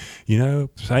walkie-talkie.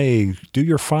 Say, do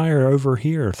your fire over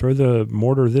here. Throw the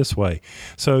mortar this way.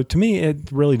 So to me,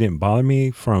 it really didn't bother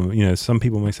me from, some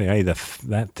people may say, hey,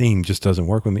 that theme just doesn't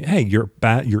work with me. Hey, you're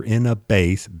in a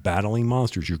base battling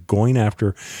monsters. You're going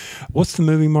after, what's the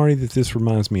movie, Marty, that this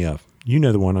reminds me of? You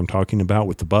know the one I'm talking about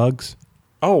with the bugs?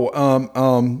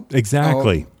 Oh,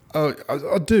 exactly.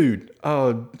 Dude,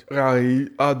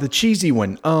 the cheesy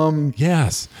one.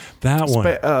 Yes, that one.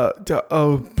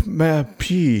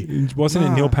 Wasn't it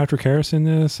Neil Patrick Harris in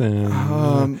this?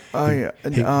 And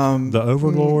the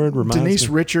Overlord reminds Denise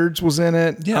me. Richards was in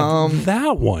it. Yeah,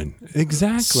 that one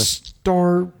exactly.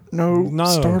 Star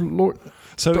Lord.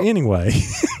 So anyway.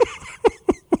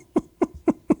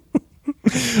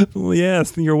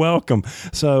 Yes, you're welcome.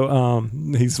 So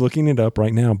he's looking it up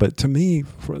right now. But to me,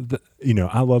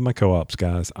 I love my co-ops,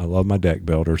 guys. I love my deck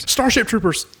builders. Starship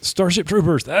Troopers.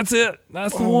 That's it.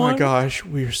 That's the one. Oh my gosh,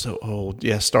 we're so old.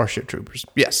 Yes, Starship Troopers.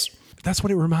 Yes. That's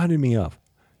what it reminded me of.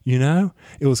 It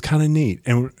was kind of neat.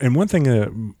 And one thing,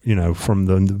 from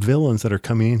the villains that are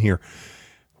coming in here,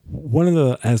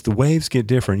 as the waves get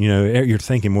different, you're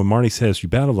thinking when Marty says you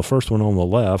battle the first one on the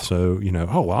left, so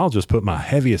I'll just put my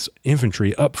heaviest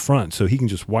infantry up front so he can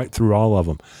just wipe through all of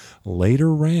them.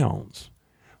 Later rounds,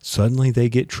 suddenly they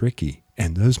get tricky,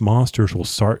 and those monsters will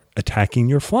start attacking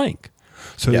your flank.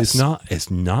 So yes.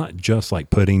 It's not just like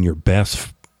putting your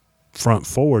best front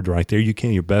forward right there. You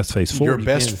can't your best face forward. Your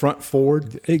best front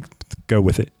forward. Go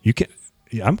with it. You can.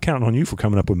 I'm counting on you for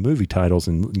coming up with movie titles,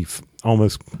 and you've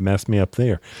almost messed me up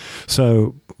there.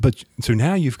 So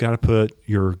now you've got to put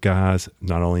your guys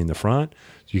not only in the front,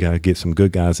 you got to get some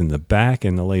good guys in the back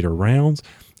in the later rounds.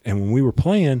 And when we were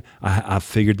playing, I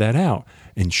figured that out.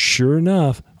 And sure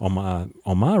enough, on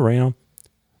my round,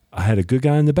 I had a good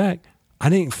guy in the back. I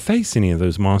didn't face any of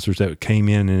those monsters that came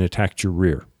in and attacked your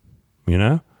rear.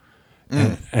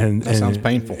 And that sounds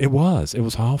painful. It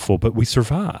was awful, but we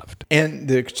survived.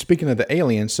 And speaking of the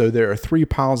aliens, so there are 3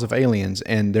 piles of aliens,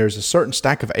 and there's a certain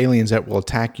stack of aliens that will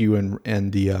attack you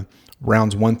in the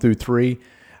rounds 1 through 3.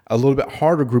 A little bit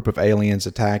harder group of aliens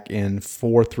attack in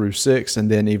 4 through 6, and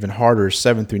then even harder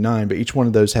 7 through 9. But each one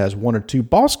of those has 1 or 2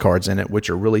 boss cards in it, which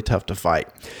are really tough to fight.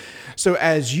 So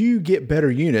as you get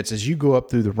better units, as you go up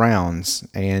through the rounds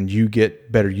and you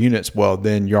get better units, well,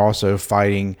 then you're also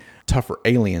fighting tougher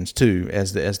aliens too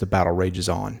as the battle rages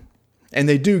on. And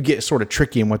they do get sort of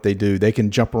tricky in what they do. They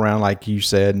can jump around like you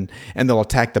said, and they'll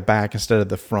attack the back instead of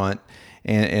the front,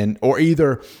 or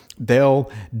either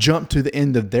they'll jump to the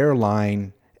end of their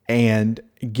line and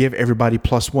give everybody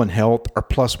 +1 health or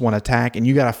 +1 attack, and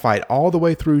you got to fight all the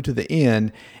way through to the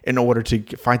end in order to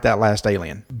fight that last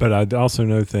alien. But I'd also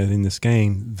note that in this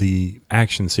game, the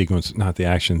action sequence, not the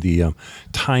action, the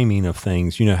timing of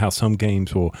things, how some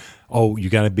games will, you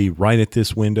got to be right at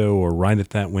this window or right at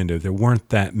that window. There weren't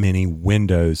that many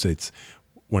windows. It's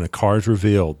when a card's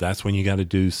revealed, that's when you got to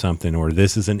do something, or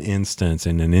this is an instance,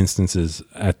 and an instance is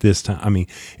at this time. I mean,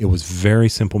 it was very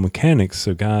simple mechanics.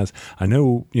 So, guys, I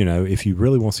know, if you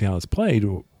really want to see how it's played,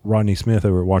 Rodney Smith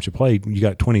over at Watch It Play, you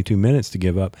got 22 minutes to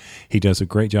give up. He does a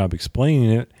great job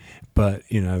explaining it. But,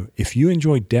 if you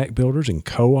enjoy deck builders and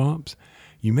co-ops,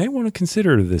 you may want to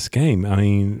consider this game. I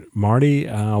mean, Marty,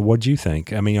 what do you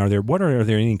think? I mean, are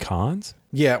there any cons?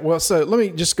 Yeah, well, so let me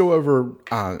just go over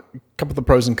a couple of the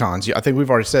pros and cons. I think we've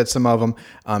already said some of them.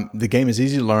 The game is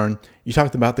easy to learn. You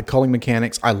talked about the culling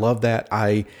mechanics. I love that.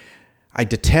 I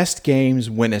detest games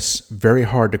when it's very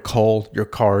hard to cull your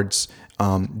cards.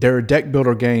 There are deck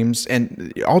builder games,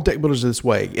 and all deck builders are this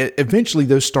way. Eventually,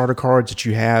 those starter cards that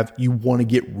you have, you want to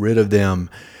get rid of them.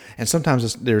 And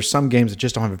sometimes there's some games that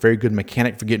just don't have a very good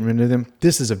mechanic for getting rid of them.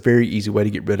 This is a very easy way to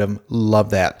get rid of them.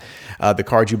 Love that. The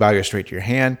cards you buy go straight to your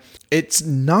hand. It's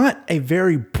not a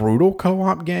very brutal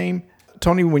co-op game.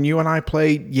 Tony, when you and I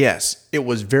played, yes, it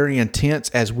was very intense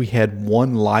as we had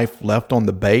one life left on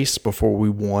the base before we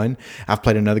won. I've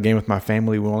played another game with my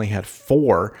family. We only had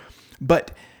 4.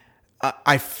 But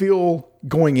I feel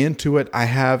going into it, I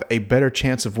have a better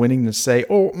chance of winning than say,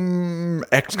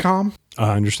 XCOM.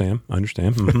 I understand.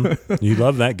 Mm-hmm. You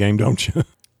love that game, don't you?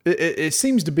 It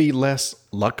seems to be less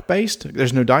luck-based.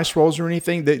 There's no dice rolls or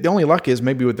anything. The only luck is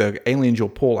maybe with the aliens you'll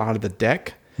pull out of the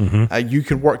deck. Mm-hmm. You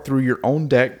can work through your own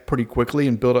deck pretty quickly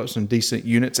and build up some decent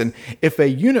units. And if a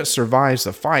unit survives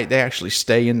the fight, they actually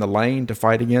stay in the lane to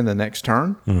fight again the next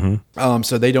turn. Mm-hmm.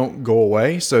 So they don't go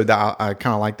away. So I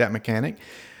kind of like that mechanic.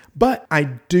 But I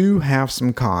do have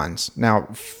some cons. Now,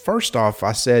 first off,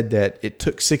 I said that it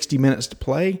took 60 minutes to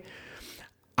play.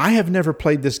 I have never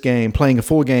played this game, playing a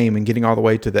full game and getting all the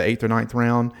way to the 8th or 9th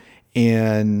round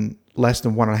in less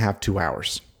than 1.5, 2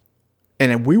 hours.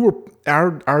 And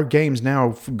our games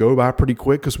now go by pretty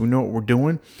quick because we know what we're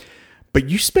doing. But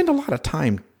you spend a lot of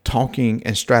time talking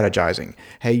and strategizing.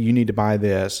 Hey, you need to buy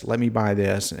this. Let me buy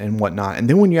this and whatnot. And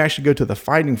then when you actually go to the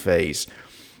fighting phase,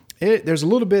 there's a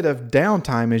little bit of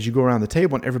downtime as you go around the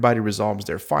table and everybody resolves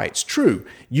their fights. True,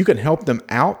 you can help them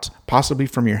out, possibly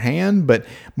from your hand, but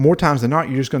more times than not,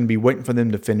 you're just going to be waiting for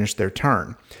them to finish their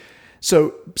turn.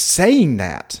 So saying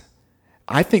that,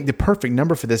 I think the perfect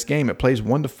number for this game, it plays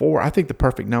 1 to 4. I think the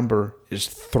perfect number is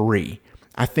 3.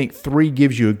 I think 3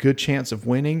 gives you a good chance of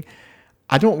winning.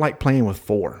 I don't like playing with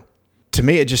 4. To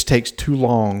me, it just takes too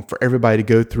long for everybody to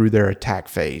go through their attack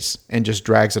phase and just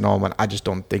drags it on. I just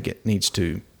don't think it needs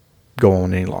to go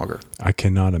on any longer. I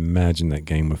cannot imagine that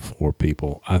game with 4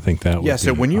 people. I think that would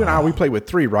so when you and I, we played with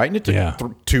 3, right? And it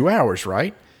took 2 hours,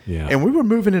 right? Yeah. And we were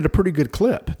moving at a pretty good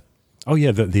clip. Oh,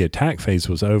 yeah, the attack phase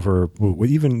was over.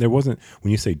 Even there wasn't, when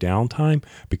you say downtime,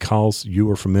 because you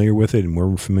were familiar with it and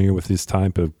we're familiar with this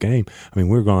type of game. I mean,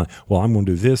 we were going, well, I'm going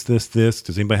to do this.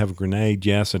 Does anybody have a grenade?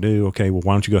 Yes, I do. Okay, well,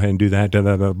 why don't you go ahead and do that? Da,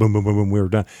 da, da, boom, boom, boom, boom. We were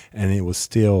done. And it was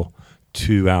still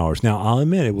 2 hours. Now, I'll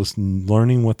admit it was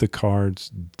learning what the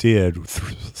cards did,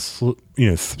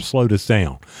 slowed us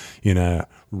down,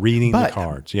 reading the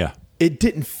cards. Yeah. It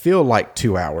didn't feel like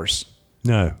 2 hours.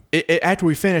 No. After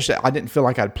we finished it, I didn't feel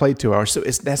like I'd played 2 hours. So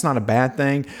that's not a bad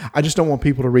thing. I just don't want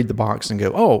people to read the box and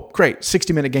go, oh, great,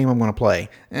 60-minute game I'm going to play.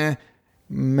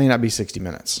 May not be 60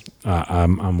 minutes.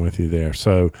 I'm with you there.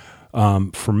 So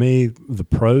for me, the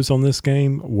pros on this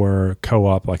game were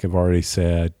co-op, like I've already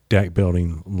said, deck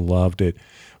building, loved it.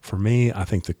 For me, I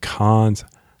think the cons,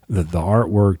 the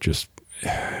artwork just,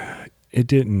 it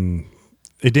didn't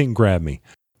grab me.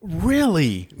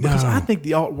 Really? Because I think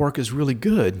the artwork is really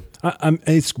good.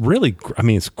 It's really,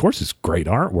 of course, it's great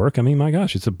artwork. I mean, my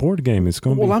gosh, it's a board game. It's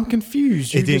going to be. Well, I'm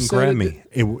confused. It didn't grab me.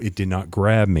 It did not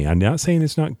grab me. I'm not saying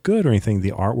it's not good or anything.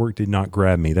 The artwork did not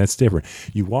grab me. That's different.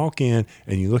 You walk in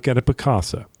and you look at a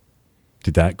Picasso.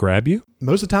 Did that grab you?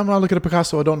 Most of the time when I look at a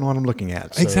Picasso, I don't know what I'm looking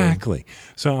at. So. Exactly.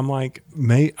 So I'm like,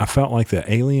 I felt like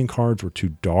the alien cards were too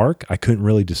dark. I couldn't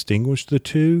really distinguish the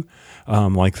two,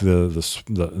 like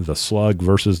the slug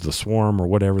versus the swarm or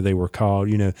whatever they were called.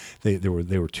 They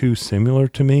were too similar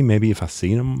to me. Maybe if I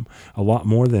seen them a lot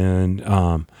more than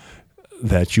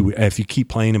that, if you keep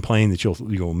playing and playing, that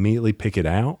you'll immediately pick it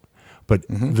out. But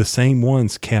the same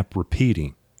ones kept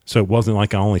repeating, so it wasn't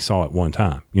like I only saw it one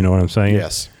time. You know what I'm saying?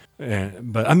 Yes.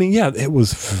 But it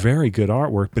was very good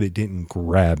artwork, but it didn't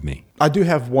grab me. I do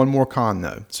have one more con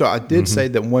though. So I did say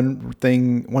that one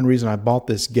reason I bought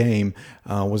this game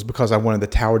was because I wanted the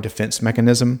tower defense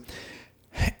mechanism.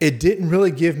 It didn't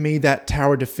really give me that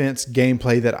tower defense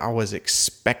gameplay that I was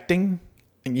expecting.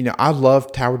 And, I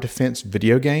love tower defense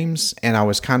video games, and I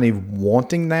was kind of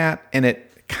wanting that, and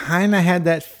it kind of had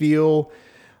that feel,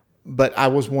 but I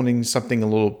was wanting something a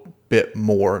little bit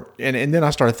more. And then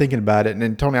I started thinking about it. And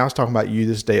then, Tony, I was talking about you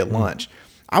this day at lunch.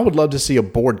 I would love to see a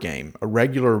board game, a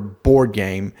regular board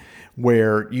game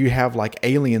where you have like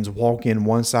aliens walk in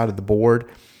one side of the board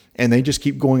and they just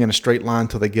keep going in a straight line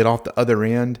until they get off the other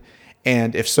end.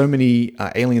 And if so many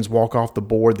aliens walk off the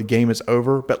board, the game is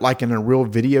over. But like in a real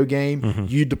video game,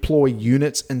 you deploy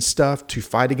units and stuff to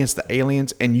fight against the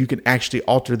aliens, and you can actually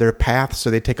alter their path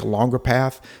so they take a longer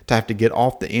path to have to get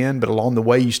off the end. But along the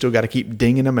way, you still got to keep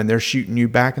dinging them, and they're shooting you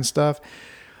back and stuff.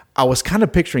 I was kind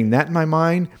of picturing that in my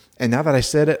mind. And now that I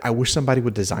said it, I wish somebody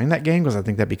would design that game because I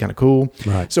think that'd be kind of cool.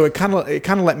 Right. So it kind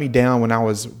of let me down when I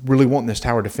was really wanting this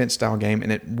tower defense style game,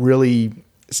 and it really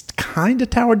It's kind of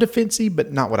tower defensey,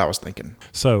 but not what I was thinking.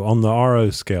 So on the RO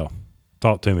scale,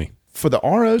 talk to me. For the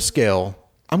RO scale,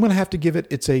 I'm going to have to give it.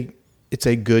 It's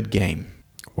a good game.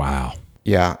 Wow.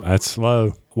 Yeah, That's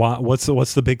low. Why? What's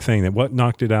the big thing what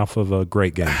knocked it off of a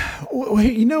great game? well,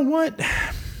 you know what?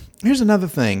 Here's another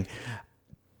thing.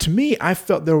 To me, I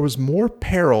felt there was more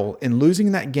peril in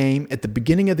losing that game at the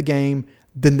beginning of the game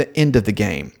than the end of the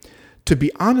game. To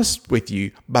be honest with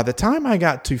you, by the time I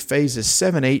got to phases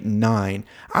 7, 8, and 9,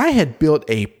 I had built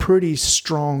a pretty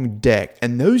strong deck,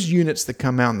 and those units that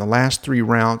come out in the last 3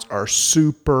 rounds are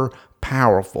super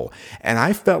powerful. And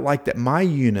I felt like that my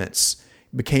units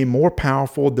became more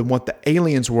powerful than what the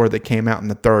aliens were that came out in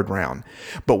the 3rd round.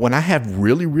 But when I have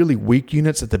really, really weak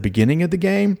units at the beginning of the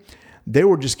game, they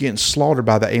were just getting slaughtered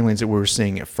by the aliens that we were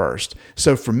seeing at first.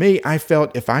 So for me, I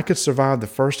felt if I could survive the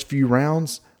first few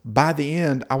rounds, by the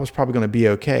end, I was probably going to be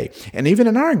okay. And even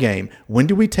in our game, when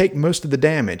do we take most of the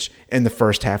damage? In the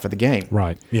first half of the game.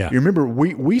 Right, yeah. You remember,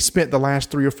 we spent the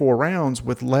last 3 or 4 rounds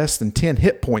with less than 10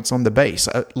 hit points on the base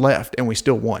left, and we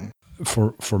still won.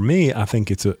 For me, I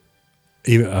think it's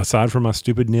even aside from my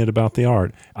stupid nit about the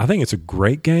art, I think it's a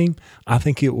great game. I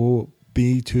think it will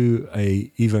be to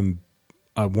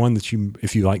one that you,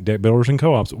 if you like deck builders and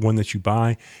co-ops, one that you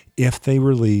buy if they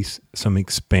release some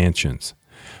expansions,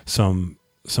 some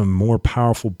more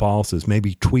powerful bosses,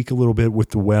 maybe tweak a little bit with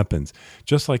the weapons.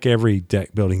 Just like every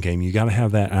deck building game, you got to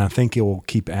have that. And I think it will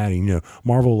keep adding.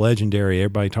 Marvel Legendary,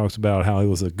 everybody talks about how it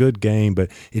was a good game, but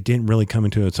it didn't really come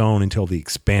into its own until the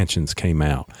expansions came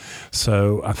out.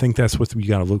 So I think that's what you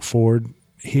got to look forward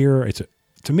here.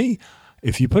 To me,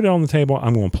 if you put it on the table,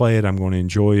 I'm going to play it. I'm going to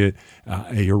enjoy it.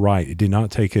 You're right. It did not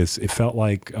take us. It felt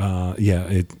like,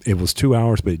 it was 2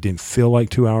 hours, but it didn't feel like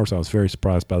 2 hours. I was very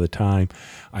surprised by the time.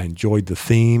 I enjoyed the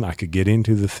theme. I could get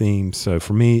into the theme. So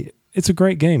for me, it's a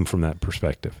great game from that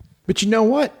perspective. But you know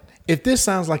what? If this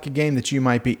sounds like a game that you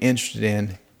might be interested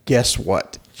in, guess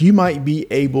what? You might be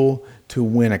able to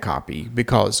win a copy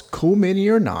because Cool Mini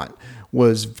or Not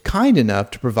was kind enough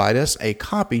to provide us a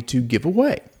copy to give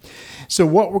away. So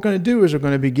what we're going to do is we're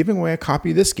going to be giving away a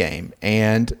copy of this game,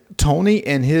 and Tony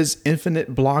and his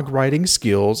infinite blog writing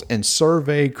skills and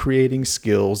survey creating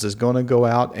skills is going to go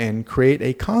out and create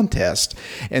a contest,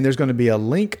 and there's going to be a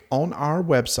link on our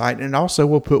website, and also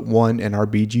we'll put one in our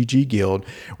BGG Guild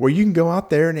where you can go out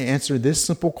there and answer this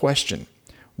simple question.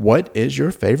 What is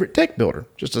your favorite deck builder?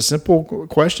 Just a simple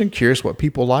question, curious what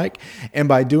people like. And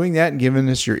by doing that and giving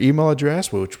us your email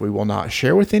address, which we will not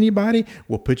share with anybody,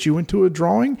 we'll put you into a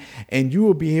drawing and you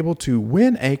will be able to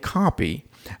win a copy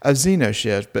of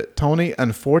Xenoshift. But Tony,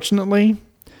 unfortunately,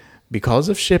 because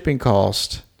of shipping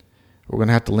cost, we're going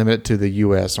to have to limit it to the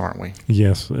U.S., aren't we?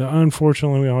 Yes.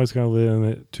 Unfortunately, we always got to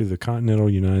limit it to the continental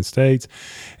United States.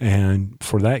 And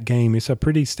for that game, it's a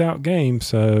pretty stout game.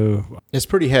 So it's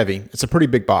pretty heavy. It's a pretty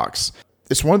big box.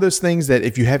 It's one of those things that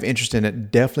if you have interest in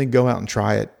it, definitely go out and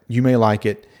try it. You may like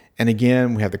it. And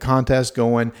again, we have the contest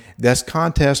going. This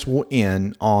contest will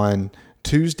end on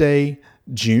Tuesday,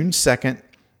 June 2nd.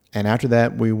 And after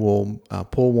that, we will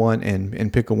pull one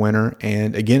and pick a winner.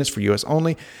 And again, it's for U.S.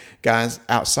 only. Guys,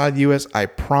 outside the U.S., I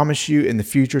promise you in the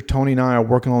future, Tony and I are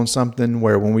working on something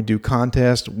where when we do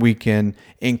contests, we can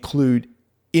include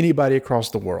anybody across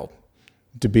the world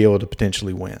to be able to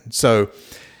potentially win. So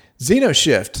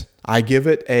Xenoshift, I give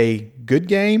it a good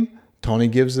game. Tony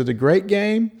gives it a great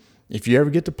game. If you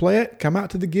ever get to play it, come out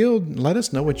to the guild and let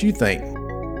us know what you think.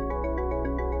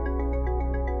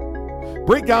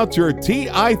 Break out your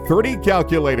TI-30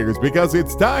 calculators because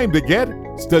it's time to get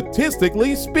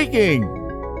Statistically Speaking.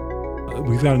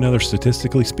 We've got another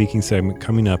Statistically Speaking segment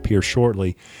coming up here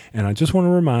shortly. And I just want to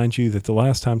remind you that the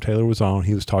last time Taylor was on,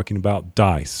 he was talking about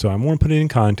dice. So I want to put it in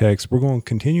context. We're going to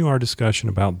continue our discussion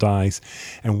about dice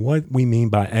and what we mean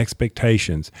by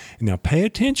expectations. And now pay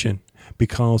attention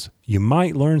because you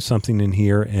might learn something in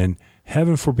here, and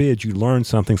heaven forbid you learn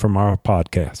something from our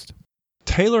podcast.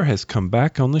 Taylor has come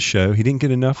back on the show. He didn't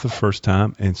get enough the first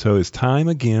time, and so it's time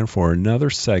again for another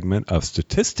segment of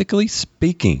Statistically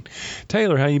Speaking.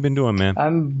 Taylor, how you been doing, man?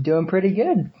 I'm doing pretty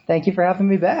good. Thank you for having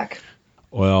me back.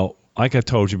 Well, like I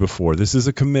told you before, this is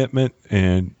a commitment,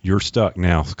 and you're stuck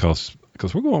now because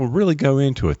we're going to really go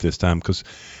into it this time. Because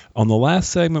on the last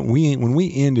segment, when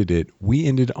we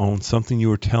ended on something you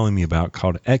were telling me about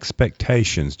called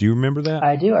expectations. Do you remember that?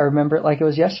 I do. I remember it like it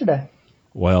was yesterday.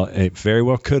 Well, it very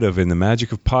well could have. In the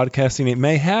magic of podcasting, it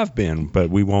may have been, but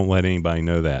we won't let anybody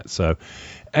know that. So,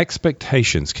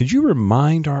 expectations. Could you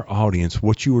remind our audience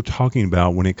what you were talking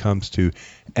about when it comes to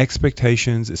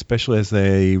expectations, especially as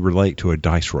they relate to a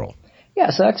dice roll?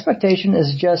 Yeah, so expectation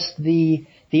is just the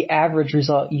average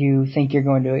result you think you're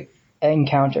going to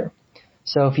encounter.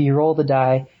 So if you roll the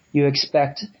die, you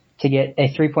expect to get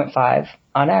a 3.5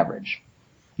 on average.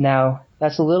 Now,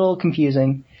 that's a little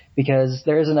confusing because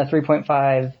there isn't a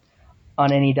 3.5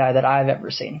 on any die that I've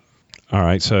ever seen. All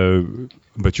right. So,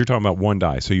 but you're talking about one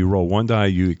die. So you roll one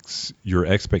die. Your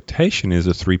expectation is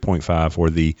a 3.5 or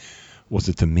was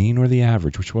it the mean or the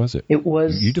average? Which was it? It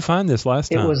was. You defined this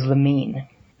last time. It was the mean.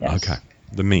 Yes. Okay.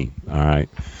 The mean. All right.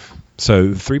 So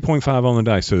 3.5 on the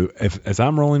die. So as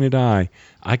I'm rolling a die,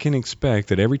 I can expect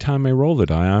that every time I roll the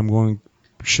die,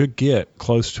 should get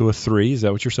close to a 3. Is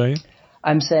that what you're saying?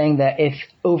 I'm saying that if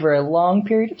over a long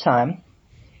period of time,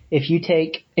 if you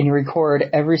take and you record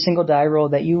every single die roll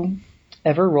that you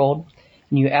ever rolled,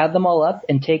 and you add them all up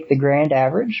and take the grand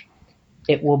average,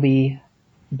 it will be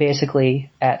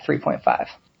basically at 3.5.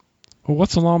 Well,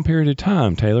 what's a long period of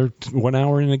time, Taylor? 1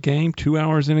 hour in a game? 2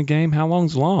 hours in a game? How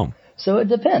long's long? So it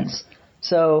depends.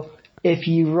 So if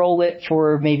you roll it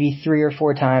for maybe 3 or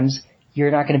 4 times,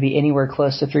 you're not going to be anywhere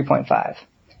close to 3.5.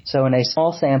 So in a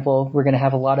small sample, we're going to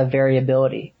have a lot of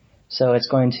variability. So it's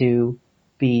going to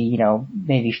be,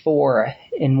 maybe 4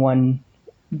 in one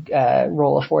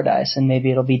roll of 4 dice, and maybe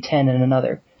it'll be 10 in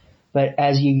another. But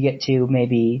as you get to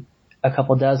maybe a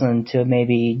couple dozen to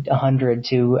maybe 100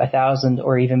 to 1,000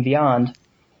 or even beyond,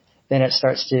 then it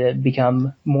starts to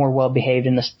become more well-behaved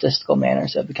in a statistical manner.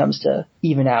 So it becomes to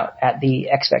even out at the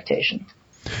expectation.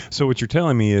 So what you're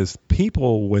telling me is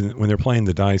people, when they're playing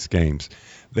the dice games,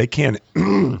 they can't,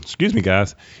 excuse me,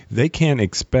 guys, they can't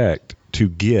expect to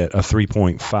get a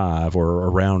 3.5 or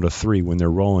around a 3 when they're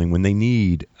rolling, when they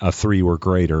need a 3 or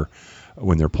greater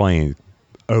when they're playing.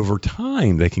 Over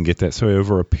time, they can get that. So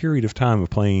over a period of time of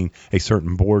playing a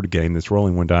certain board game that's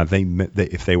rolling one die,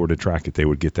 if they were to track it, they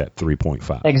would get that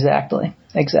 3.5.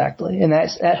 Exactly. And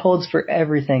that holds for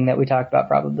everything that we talk about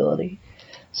probability.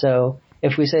 So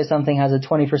if we say something has a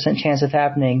 20% chance of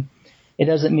happening, it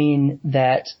doesn't mean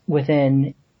that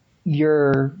within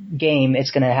your game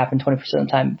it's going to happen 20% of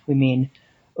the time. We mean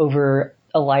over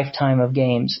a lifetime of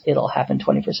games, it'll happen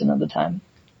 20% of the time.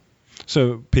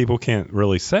 So people can't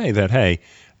really say that, hey,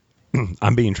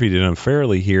 I'm being treated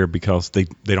unfairly here because they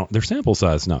don't, their sample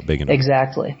size is not big enough.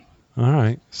 Exactly. All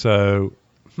right. So,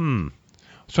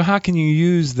 so how can you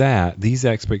use these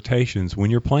expectations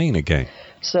when you're playing a game?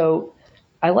 So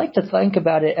I like to think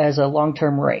about it as a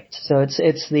long-term rate. So it's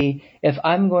if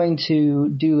I'm going to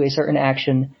do a certain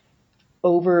action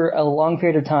over a long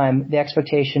period of time, the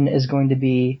expectation is going to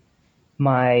be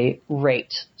my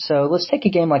rate. So let's take a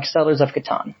game like Settlers of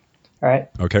Catan. All right.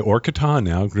 Okay. Or Catan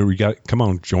now. Come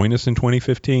on, join us in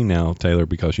 2015 now, Taylor,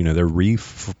 because they're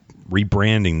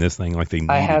rebranding this thing like they need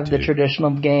to. I have the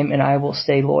traditional game and I will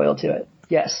stay loyal to it.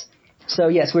 Yes. So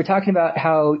yes, we're talking about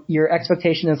how your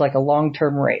expectation is like a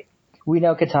long-term rate. We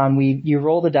know Catan, you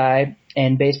roll the die,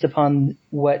 and based upon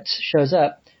what shows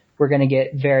up, we're going to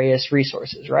get various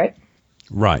resources, right?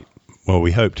 Right. Well,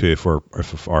 we hope to if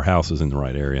our house is in the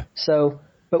right area. So,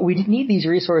 but we need these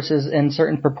resources in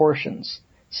certain proportions.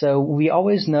 So we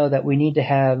always know that we need to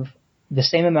have the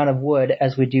same amount of wood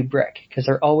as we do brick, because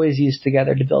they're always used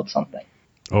together to build something.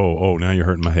 Oh, now you're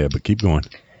hurting my head, but keep going.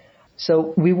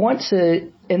 So we want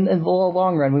to, in the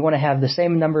long run, we want to have the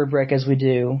same number of brick as we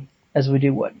do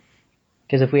wood.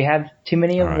 Because if we have too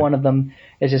many of one of them,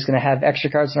 it's just going to have extra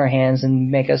cards in our hands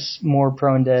and make us more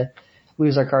prone to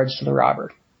lose our cards to the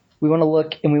robber. We want to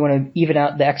look and we want to even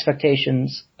out the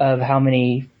expectations of how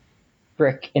many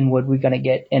brick and wood we're going to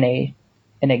get in a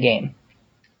game.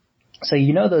 So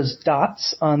those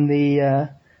dots on the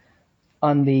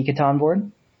Catan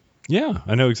board? Yeah,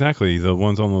 I know exactly. The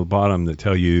ones on the bottom that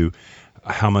tell you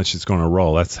how much it's going to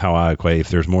roll. That's how I equate. If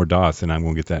there's more dots, then I'm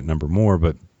going to get that number more.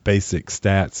 But basic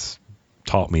stats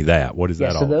taught me that. What is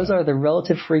that all about? So those are the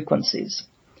relative frequencies.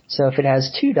 So if it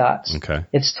has 2 dots,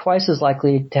 it's twice as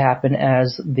likely to happen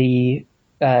as the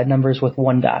numbers with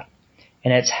 1 dot.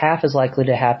 And it's half as likely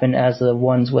to happen as the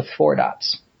ones with 4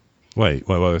 dots. Wait.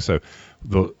 So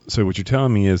what you're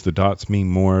telling me is the dots mean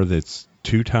more that's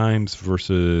 2 times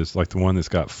versus like the one that's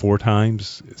got 4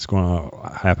 times. It's going to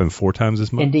happen 4 times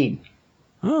as much? Indeed.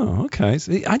 Oh, okay.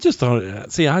 I just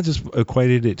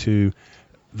equated it to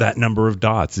that number of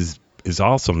dots is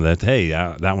awesome. That, hey,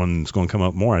 that one's going to come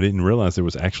up more. I didn't realize there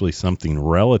was actually something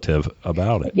relative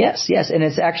about it. Yes, and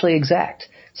it's actually exact.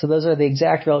 So those are the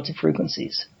exact relative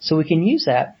frequencies. So we can use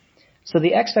that. So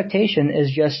the expectation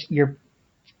is just your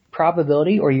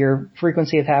probability or your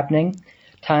frequency of happening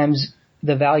times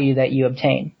the value that you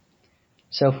obtain.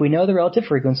 So if we know the relative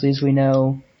frequencies, we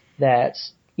know that,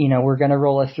 we're going to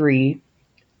roll a 3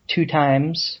 2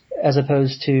 times as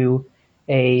opposed to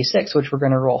a 6, which we're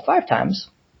going to roll 5 times.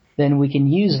 Then we can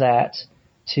use that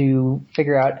to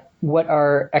figure out what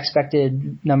our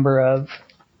expected number of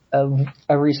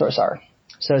a resource are.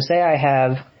 So say I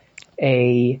have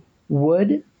a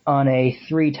wood on a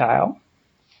 3 tile,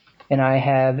 and I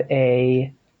have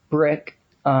a brick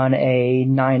on a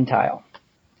 9 tile.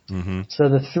 Mm-hmm. So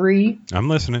the 3 I'm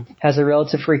listening. has a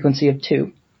relative frequency of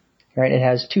 2. Right? It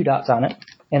has 2 dots on it.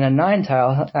 And a 9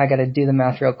 tile, I got to do the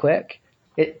math real quick.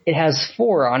 It has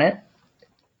 4 on it,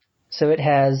 so it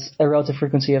has a relative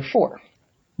frequency of 4.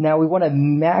 Now we want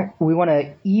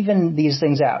to even these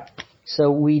things out.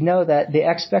 So we know that the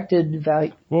expected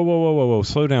value. Whoa!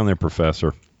 Slow down there,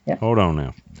 Professor. Yeah. Hold on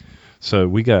now. So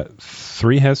we got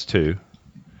 3 has 2,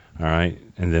 all right,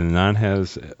 and then 9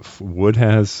 has wood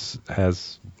has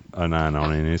a 9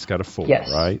 on it, and it's got a 4, yes.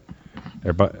 right?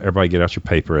 Everybody, get out your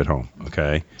paper at home,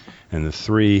 okay? And the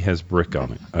 3 has brick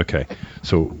on it, okay?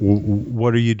 So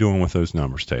what are you doing with those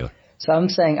numbers, Taylor? So I'm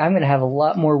saying I'm going to have a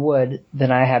lot more wood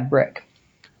than I have brick.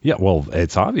 Yeah, well,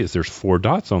 it's obvious there's 4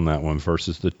 dots on that one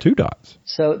versus the 2 dots.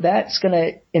 So that's going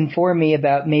to inform me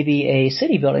about maybe a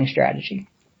city building strategy.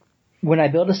 When I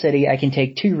build a city, I can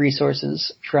take 2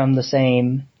 resources from the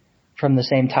same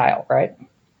tile, right?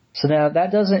 So now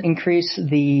that doesn't increase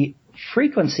the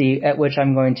frequency at which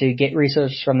I'm going to get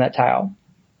resources from that tile,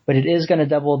 but it is going to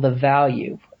double the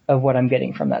value of what I'm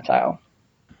getting from that tile.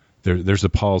 There's a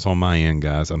pause on my end,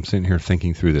 guys. I'm sitting here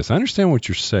thinking through this. I understand what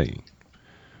you're saying,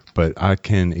 but I'm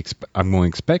going to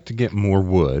expect to get more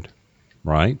wood,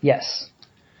 right? Yes.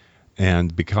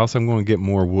 And because I'm going to get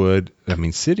more wood, I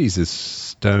mean, cities is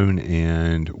stone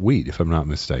and wheat, if I'm not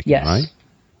mistaken, yes. Right?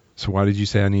 So why did you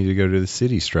say I need to go to the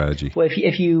city strategy? Well,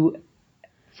 if you,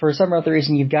 for some other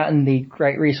reason, you've gotten the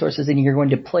right resources and you're going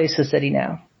to place a city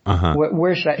now,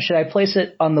 where should I place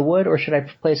it on the wood or should I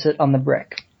place it on the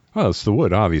brick? Well, it's the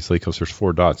wood, obviously, because there's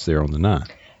 4 dots there on the 9.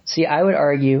 See, I would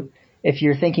argue if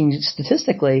you're thinking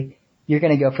statistically, you're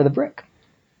going to go for the brick.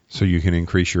 So you can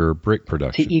increase your brick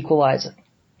production. To equalize it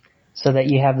so that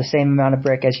you have the same amount of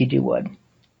brick as you do wood.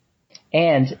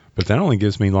 But that only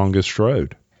gives me longest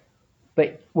road.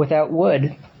 But without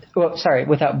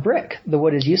without brick, the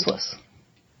wood is useless.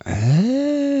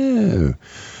 Oh.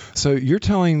 So you're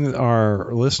telling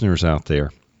our listeners out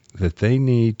there that they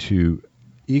need to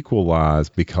equalize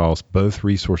because both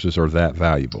resources are that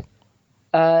valuable.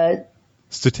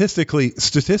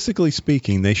 Statistically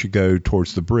speaking, they should go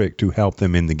towards the brick to help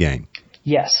them in the game.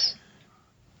 Yes.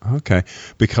 Okay.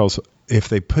 Because if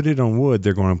they put it on wood,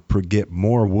 they're going to get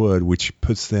more wood, which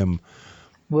puts them...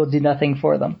 will do nothing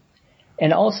for them.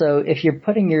 And also, if you're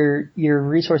putting your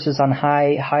resources on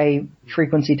high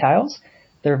frequency tiles,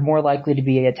 they're more likely to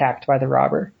be attacked by the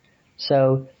robber.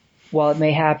 So while it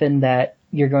may happen that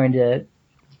you're going to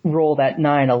roll that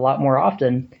 9 a lot more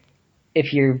often,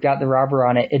 if you've got the robber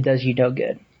on it, it does you no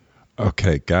good.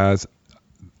 Okay, guys,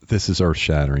 this is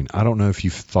earth-shattering. I don't know if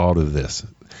you've thought of this.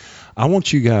 I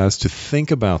want you guys to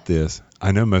think about this.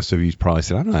 I know most of you probably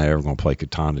said, I'm not ever going to play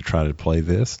Catan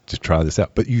to try this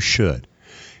out, but you should.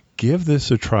 Give this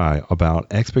a try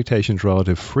about expectations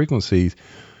relative frequencies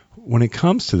when it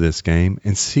comes to this game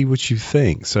and see what you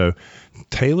think. So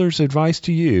Taylor's advice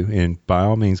to you, and by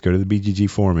all means, go to the BGG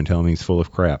forum and tell him he's full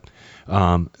of crap.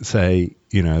 Say,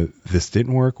 this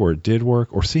didn't work or it did work,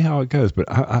 or see how it goes. But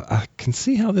I can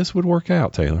see how this would work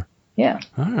out, Taylor. Yeah.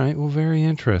 All right. Well, very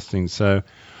interesting. So,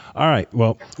 all right.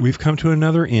 Well, we've come to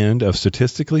another end of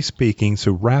statistically speaking.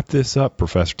 So wrap this up,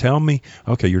 Professor. Tell me.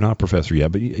 Okay, you're not a professor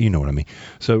yet, but you know what I mean.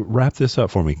 So wrap this up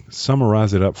for me.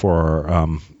 Summarize it up for our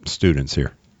students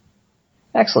here.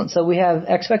 Excellent. So we have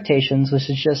expectations, which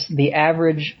is just the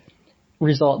average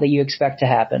result that you expect to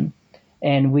happen.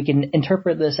 And we can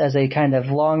interpret this as a kind of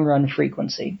long-run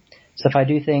frequency. So if I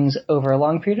do things over a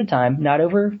long period of time, not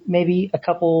over maybe a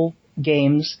couple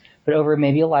games, but over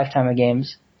maybe a lifetime of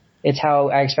games, it's how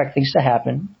I expect things to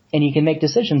happen. And you can make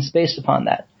decisions based upon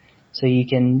that. So you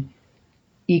can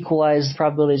equalize the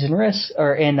probabilities and risks, we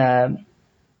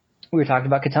were talking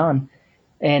about Catan.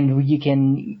 And you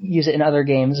can use it in other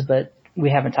games, but we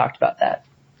haven't talked about that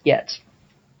yet.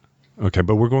 Okay,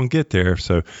 but we're going to get there.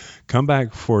 So come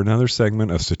back for another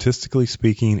segment of Statistically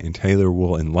Speaking, and Taylor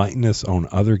will enlighten us on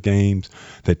other games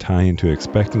that tie into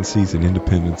expectancies and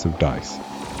independence of dice.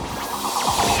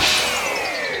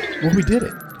 Well, we did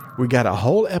it. We got a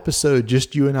whole episode,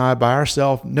 just you and I by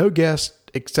ourselves, no guests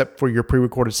except for your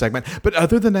pre-recorded segment. But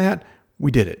other than that,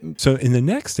 we did it. So in the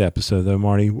next episode, though,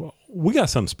 Marty, we got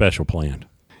something special planned.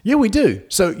 Yeah, we do.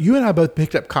 So you and I both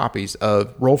picked up copies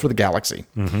of Roll for the Galaxy.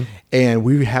 Mm-hmm.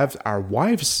 And our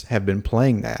wives have been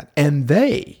playing that. And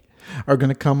they are going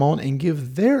to come on and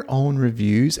give their own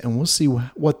reviews. And we'll see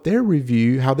how their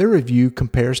review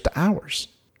compares to ours.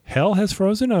 hell has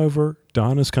frozen over.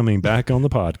 Donna's coming back on the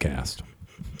podcast.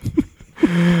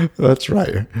 That's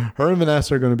right. Her and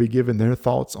Vanessa are going to be giving their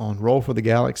thoughts on Roll for the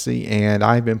Galaxy, and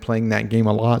I've been playing that game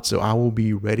a lot, so I will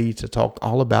be ready to talk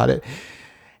all about it.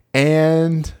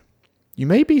 And you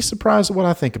may be surprised at what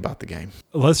I think about the game.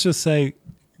 Let's just say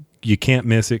you can't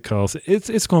miss it because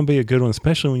it's going to be a good one,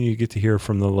 especially when you get to hear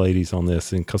from the ladies on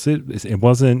this. And because it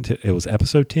was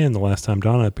episode 10 the last time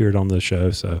Donna appeared on the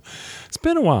show, so it's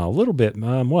been a while, a little bit.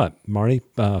 What, Marty?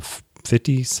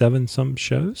 57 some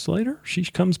shows later, she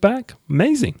comes back.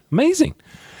 Amazing.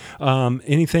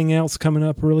 Anything else coming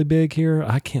up really big here?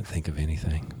 I can't think of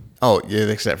anything. Oh, yeah,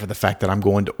 except for the fact that I'm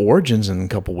going to Origins in a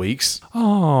couple weeks.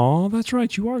 Oh, that's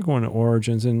right. You are going to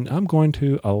Origins, and I'm going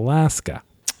to Alaska.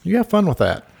 You have fun with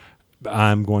that.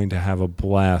 I'm going to have a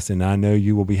blast, and I know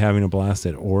you will be having a blast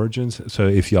at Origins. So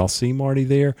if y'all see Marty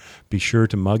there, be sure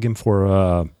to mug him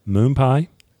for moon pie.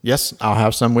 Yes, I'll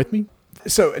have some with me.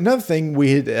 So another thing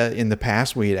we had in the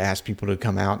past, we had asked people to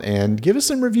come out and give us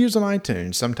some reviews on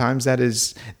iTunes. Sometimes that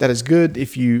is good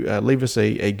if you leave us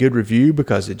a good review,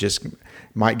 because it just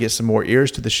might get some more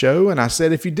ears to the show. And I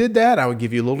said if you did that, I would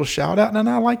give you a little shout out, and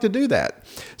I like to do that.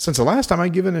 Since the last time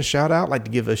I've given a shout out, I'd like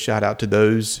to give a shout out to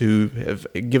those who have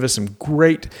given us some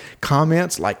great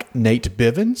comments, like Nate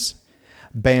Bivens,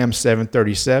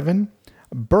 Bam737,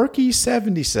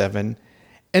 Berkey77,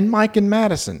 and Mike and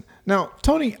Madison. Now,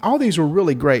 Tony, all these were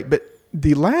really great, but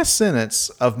the last sentence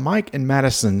of Mike and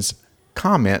Madison's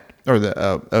comment, or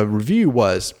the review,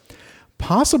 was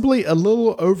possibly a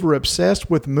little over-obsessed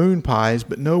with moon pies,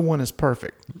 but no one is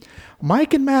perfect.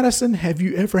 Mike and Madison, have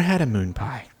you ever had a moon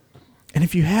pie? And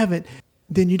if you haven't,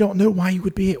 then you don't know why you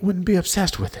wouldn't be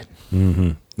obsessed with it.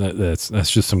 Mm-hmm.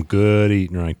 That's just some good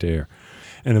eating right there.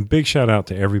 And a big shout out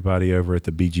to everybody over at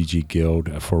the BGG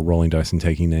Guild for Rolling Dice and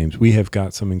Taking Names. We have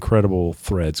got some incredible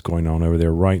threads going on over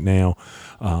there right now.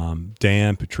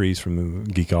 Dan Patrice from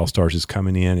the Geek All-Stars is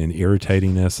coming in and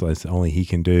irritating us. That's only he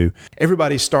can do.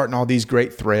 Everybody's starting all these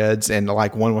great threads, and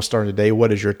like one was starting today,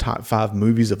 what is your top 5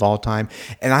 movies of all time?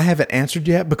 And I haven't answered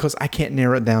yet because I can't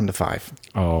narrow it down to 5.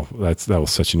 Oh, that was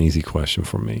such an easy question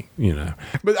for me, you know.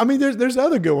 But I mean, there's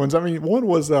other good ones. I mean, one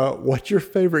was what's your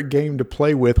favorite game to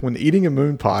play with when eating a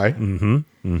moon pie? Mm-hmm.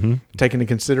 Mm-hmm. Taking into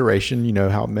consideration, you know,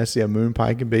 how messy a moon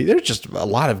pie can be. There's just a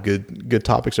lot of good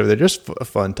topics over there. Just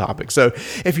fun topics. So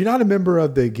if you're not a member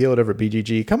of the guild over at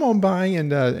BGG, come on by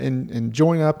and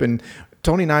join up. And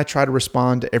Tony and I try to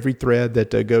respond to every thread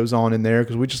that goes on in there,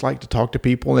 because we just like to talk to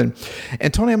people. And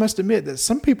Tony, I must admit that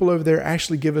some people over there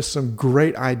actually give us some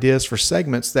great ideas for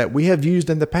segments that we have used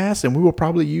in the past and we will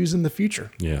probably use in the future.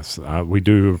 Yes, we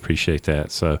do appreciate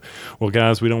that. So, well,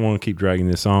 guys, we don't want to keep dragging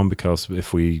this on, because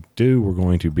if we do, we're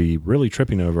going to be really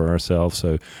tripping over ourselves.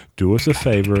 So do us a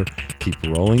favor, keep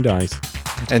rolling dice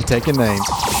and taking names.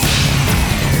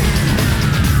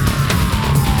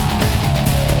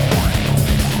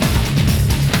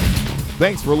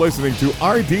 Thanks for listening to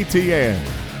RDTN.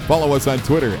 Follow us on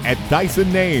Twitter at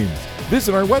Dyson Names.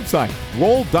 Visit our website,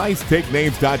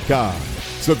 RollDiceTakeNames.com.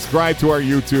 Subscribe to our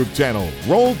YouTube channel,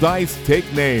 Roll Dice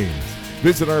Take Names.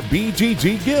 Visit our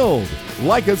BGG Guild.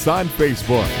 Like us on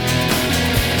Facebook.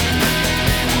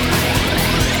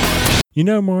 You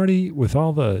know, Marty, with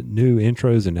all the new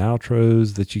intros and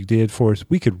outros that you did for us,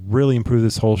 we could really improve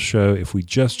this whole show if we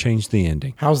just changed the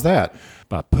ending. How's that?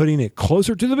 By putting it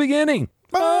closer to the beginning.